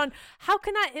flip it on. How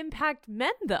can that impact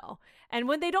men, though? And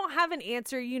when they don't have an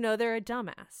answer, they're a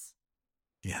dumbass.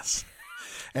 Yes.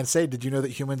 And say, did you know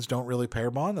that humans don't really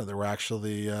pair bond? That we're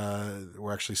actually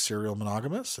serial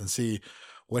monogamous? And see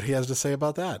what he has to say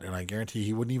about that. And I guarantee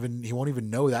he won't even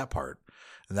know that part.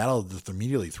 And that'll just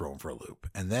immediately throw him for a loop.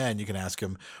 And then you can ask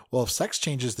him, well, if sex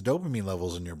changes the dopamine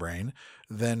levels in your brain,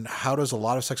 then how does a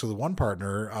lot of sex with one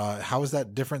partner, how is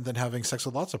that different than having sex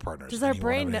with lots of partners? Does our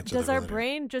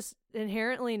brain just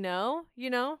inherently know,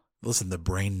 Listen, the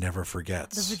brain never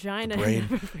forgets. The vagina.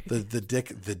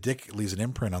 The dick leaves an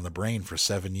imprint on the brain for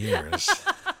 7 years.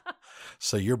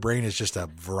 So your brain is just a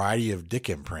variety of dick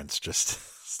imprints just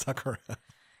stuck around.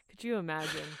 Could you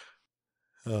imagine?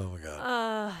 Oh my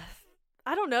God.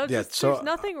 I don't know. Yeah, Just, there's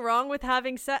nothing wrong with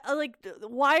having sex. Like,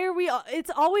 why are we? It's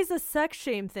always a sex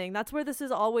shame thing. That's where this is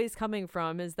always coming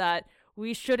from, is that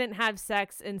we shouldn't have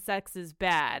sex and sex is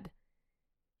bad.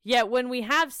 Yet when we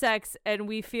have sex and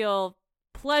we feel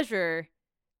pleasure,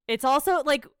 it's also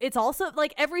like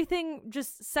everything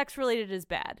just sex related is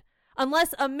bad.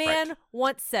 Unless a man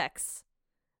wants sex,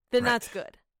 then that's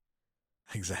good.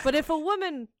 Exactly. But if a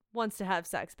woman wants to have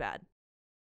sex, bad.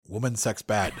 Woman sex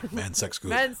bad, man sex good.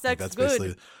 Man sex that's good.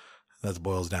 Basically, that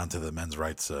boils down to the men's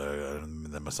rights,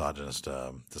 the misogynist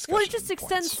discussion. Well, it just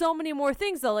extends so many more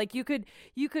things, though. Like you could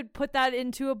put that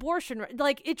into abortion.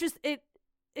 Like it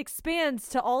expands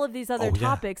to all of these other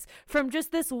topics from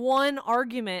just this one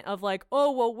argument of like,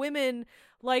 oh, well, women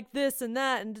like this and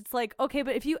that. And it's like, okay,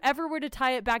 but if you ever were to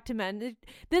tie it back to men,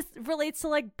 this relates to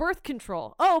like birth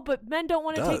control. Oh, but men don't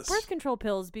want to take birth control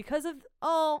pills because of,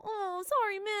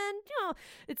 sorry, man. You know,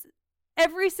 it's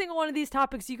every single one of these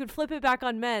topics. You could flip it back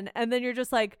on men. And then you're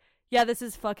just like, yeah, this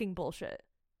is fucking bullshit.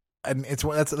 And that's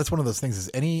one of those things is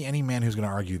any man who's going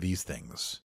to argue these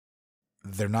things,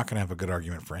 they're not going to have a good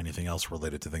argument for anything else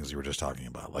related to things you were just talking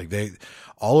about. Like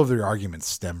all of their arguments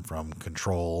stem from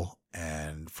control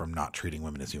and from not treating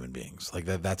women as human beings. Like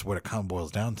that's what it kind of boils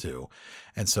down to.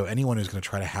 And so anyone who's going to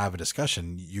try to have a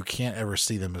discussion, you can't ever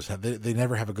see them as they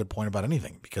never have a good point about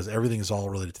anything because everything is all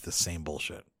related to the same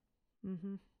bullshit.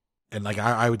 Mm-hmm. And like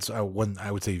I would say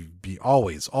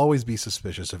always be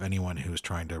suspicious of anyone who's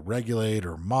trying to regulate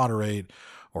or moderate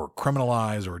or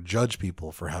criminalize or judge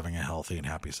people for having a healthy and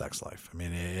happy sex life. I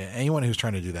mean, anyone who's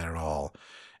trying to do that at all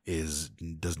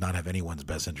does not have anyone's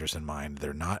best interest in mind.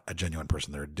 They're not a genuine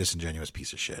person. They're a disingenuous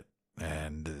piece of shit,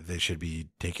 and they should be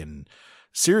taken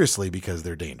seriously because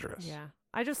they're dangerous. Yeah,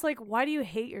 I just like, why do you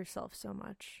hate yourself so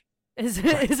much? Is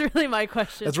really my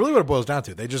question. That's really what it boils down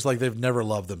to. They just they've never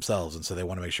loved themselves, and so they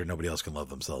want to make sure nobody else can love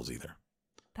themselves either.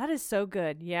 That is so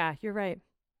good. Yeah, you're right.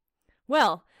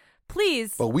 Well,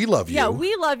 please. But we love you. Yeah,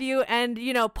 we love you, and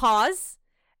pause.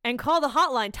 And call the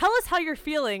hotline. Tell us how you're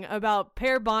feeling about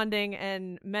pair bonding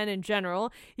and men in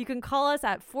general. You can call us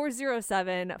at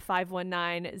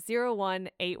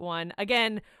 407-519-0181.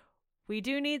 Again, we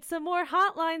do need some more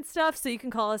hotline stuff, so you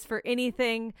can call us for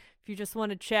anything. If you just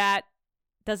want to chat,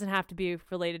 doesn't have to be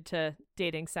related to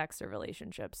dating, sex, or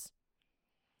relationships.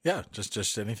 Yeah,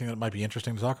 just anything that might be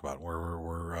interesting to talk about.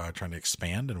 We're trying to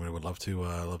expand, and we would love to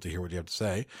hear what you have to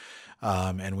say.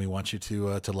 And we want you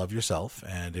to love yourself.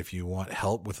 And if you want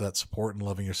help with that support and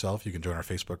loving yourself, you can join our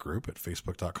Facebook group at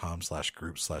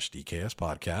facebook.com/group/DKS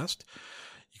podcast.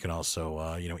 You can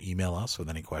also email us with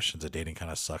any questions at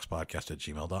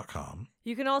datingkindasuckspodcast@gmail.com.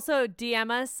 You can also DM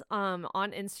us on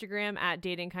Instagram at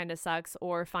datingkindasucks,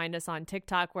 or find us on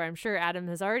TikTok, where I'm sure Adam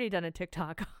has already done a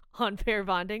TikTok on pair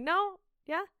bonding. No?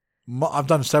 Yeah? I've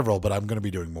done several, but I'm going to be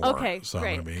doing more. Okay, so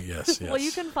great. I'm going to be, yes. Well,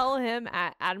 you can follow him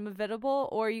at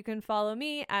AdamAvidable, or you can follow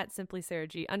me at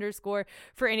SimplySarahG_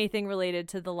 for anything related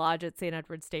to the lodge at St.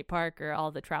 Edward State Park or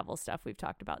all the travel stuff we've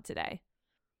talked about today.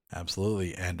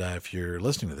 Absolutely. And if you're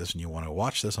listening to this and you want to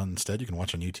watch this instead, you can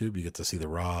watch on YouTube. You get to see the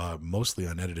raw, mostly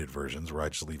unedited versions where I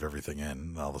just leave everything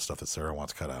in, all the stuff that Sarah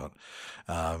wants cut out.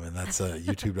 And that's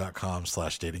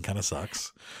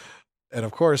youtube.com/datingkindasucks. And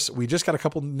of course, we just got a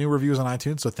couple new reviews on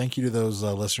iTunes. So thank you to those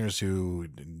listeners who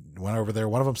went over there.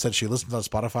 One of them said she listened on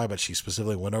Spotify, but she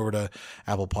specifically went over to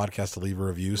Apple Podcasts to leave a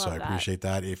review. So I appreciate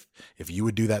that. If you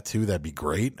would do that too, that'd be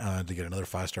great. To get another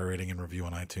 5-star rating and review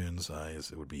on iTunes,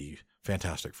 it would be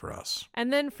fantastic for us.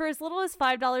 And then for as little as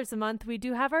 $5 a month, we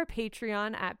do have our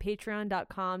Patreon at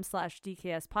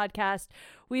patreon.com/DKS podcast.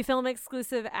 We film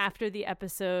exclusive after the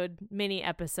episode, mini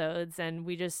episodes, and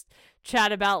we just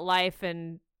chat about life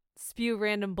and spew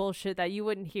random bullshit that you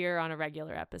wouldn't hear on a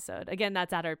regular episode. Again,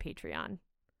 that's at our Patreon.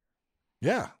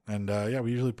 Yeah. And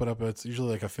we usually put up, it's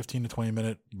usually like a 15 to 20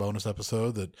 minute bonus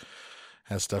episode that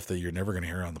has stuff that you're never going to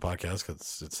hear on the podcast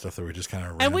because it's stuff that we just kind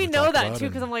of and we know that too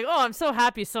because I'm like, oh, I'm so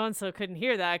happy so-and-so couldn't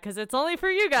hear that because it's only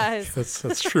for you guys.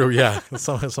 That's true. Yeah.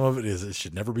 Some of it is. It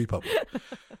should never be public.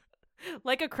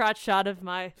 Like a crotch shot of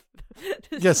my...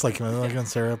 Yes, like when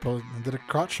Sarah did a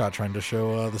crotch shot trying to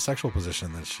show the sexual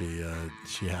position that she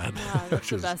had. Wow, that's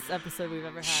the best episode we've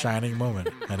ever had. Shining moment.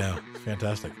 I know.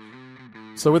 Fantastic.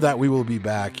 So with that, we will be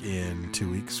back in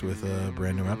 2 weeks with a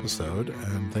brand new episode.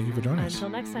 And thank you for joining us. Until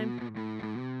next time.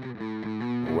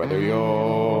 Whether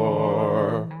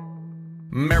you're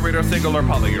married or single or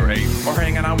poly or ape, or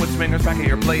hanging out with swingers back at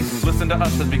your place, listen to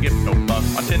us as we give no fuck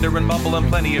on Tinder and Bumble and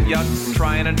plenty of yucks,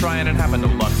 trying and having no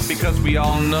luck, because we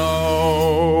all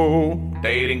know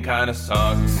dating kinda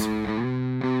sucks.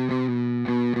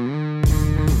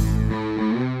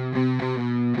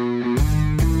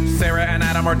 Sarah and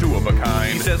Adam are two of a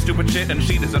kind. He says stupid shit and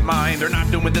she doesn't mind. They're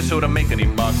not doing this show to make any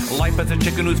buck. Life as a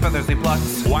chicken whose feathers he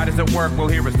plucks. Why does it work? Well,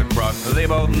 here is the crux. They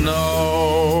both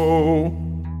know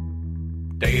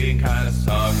dating kinda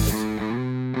sucks.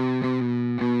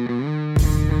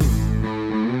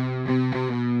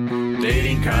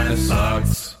 Dating kinda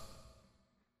sucks.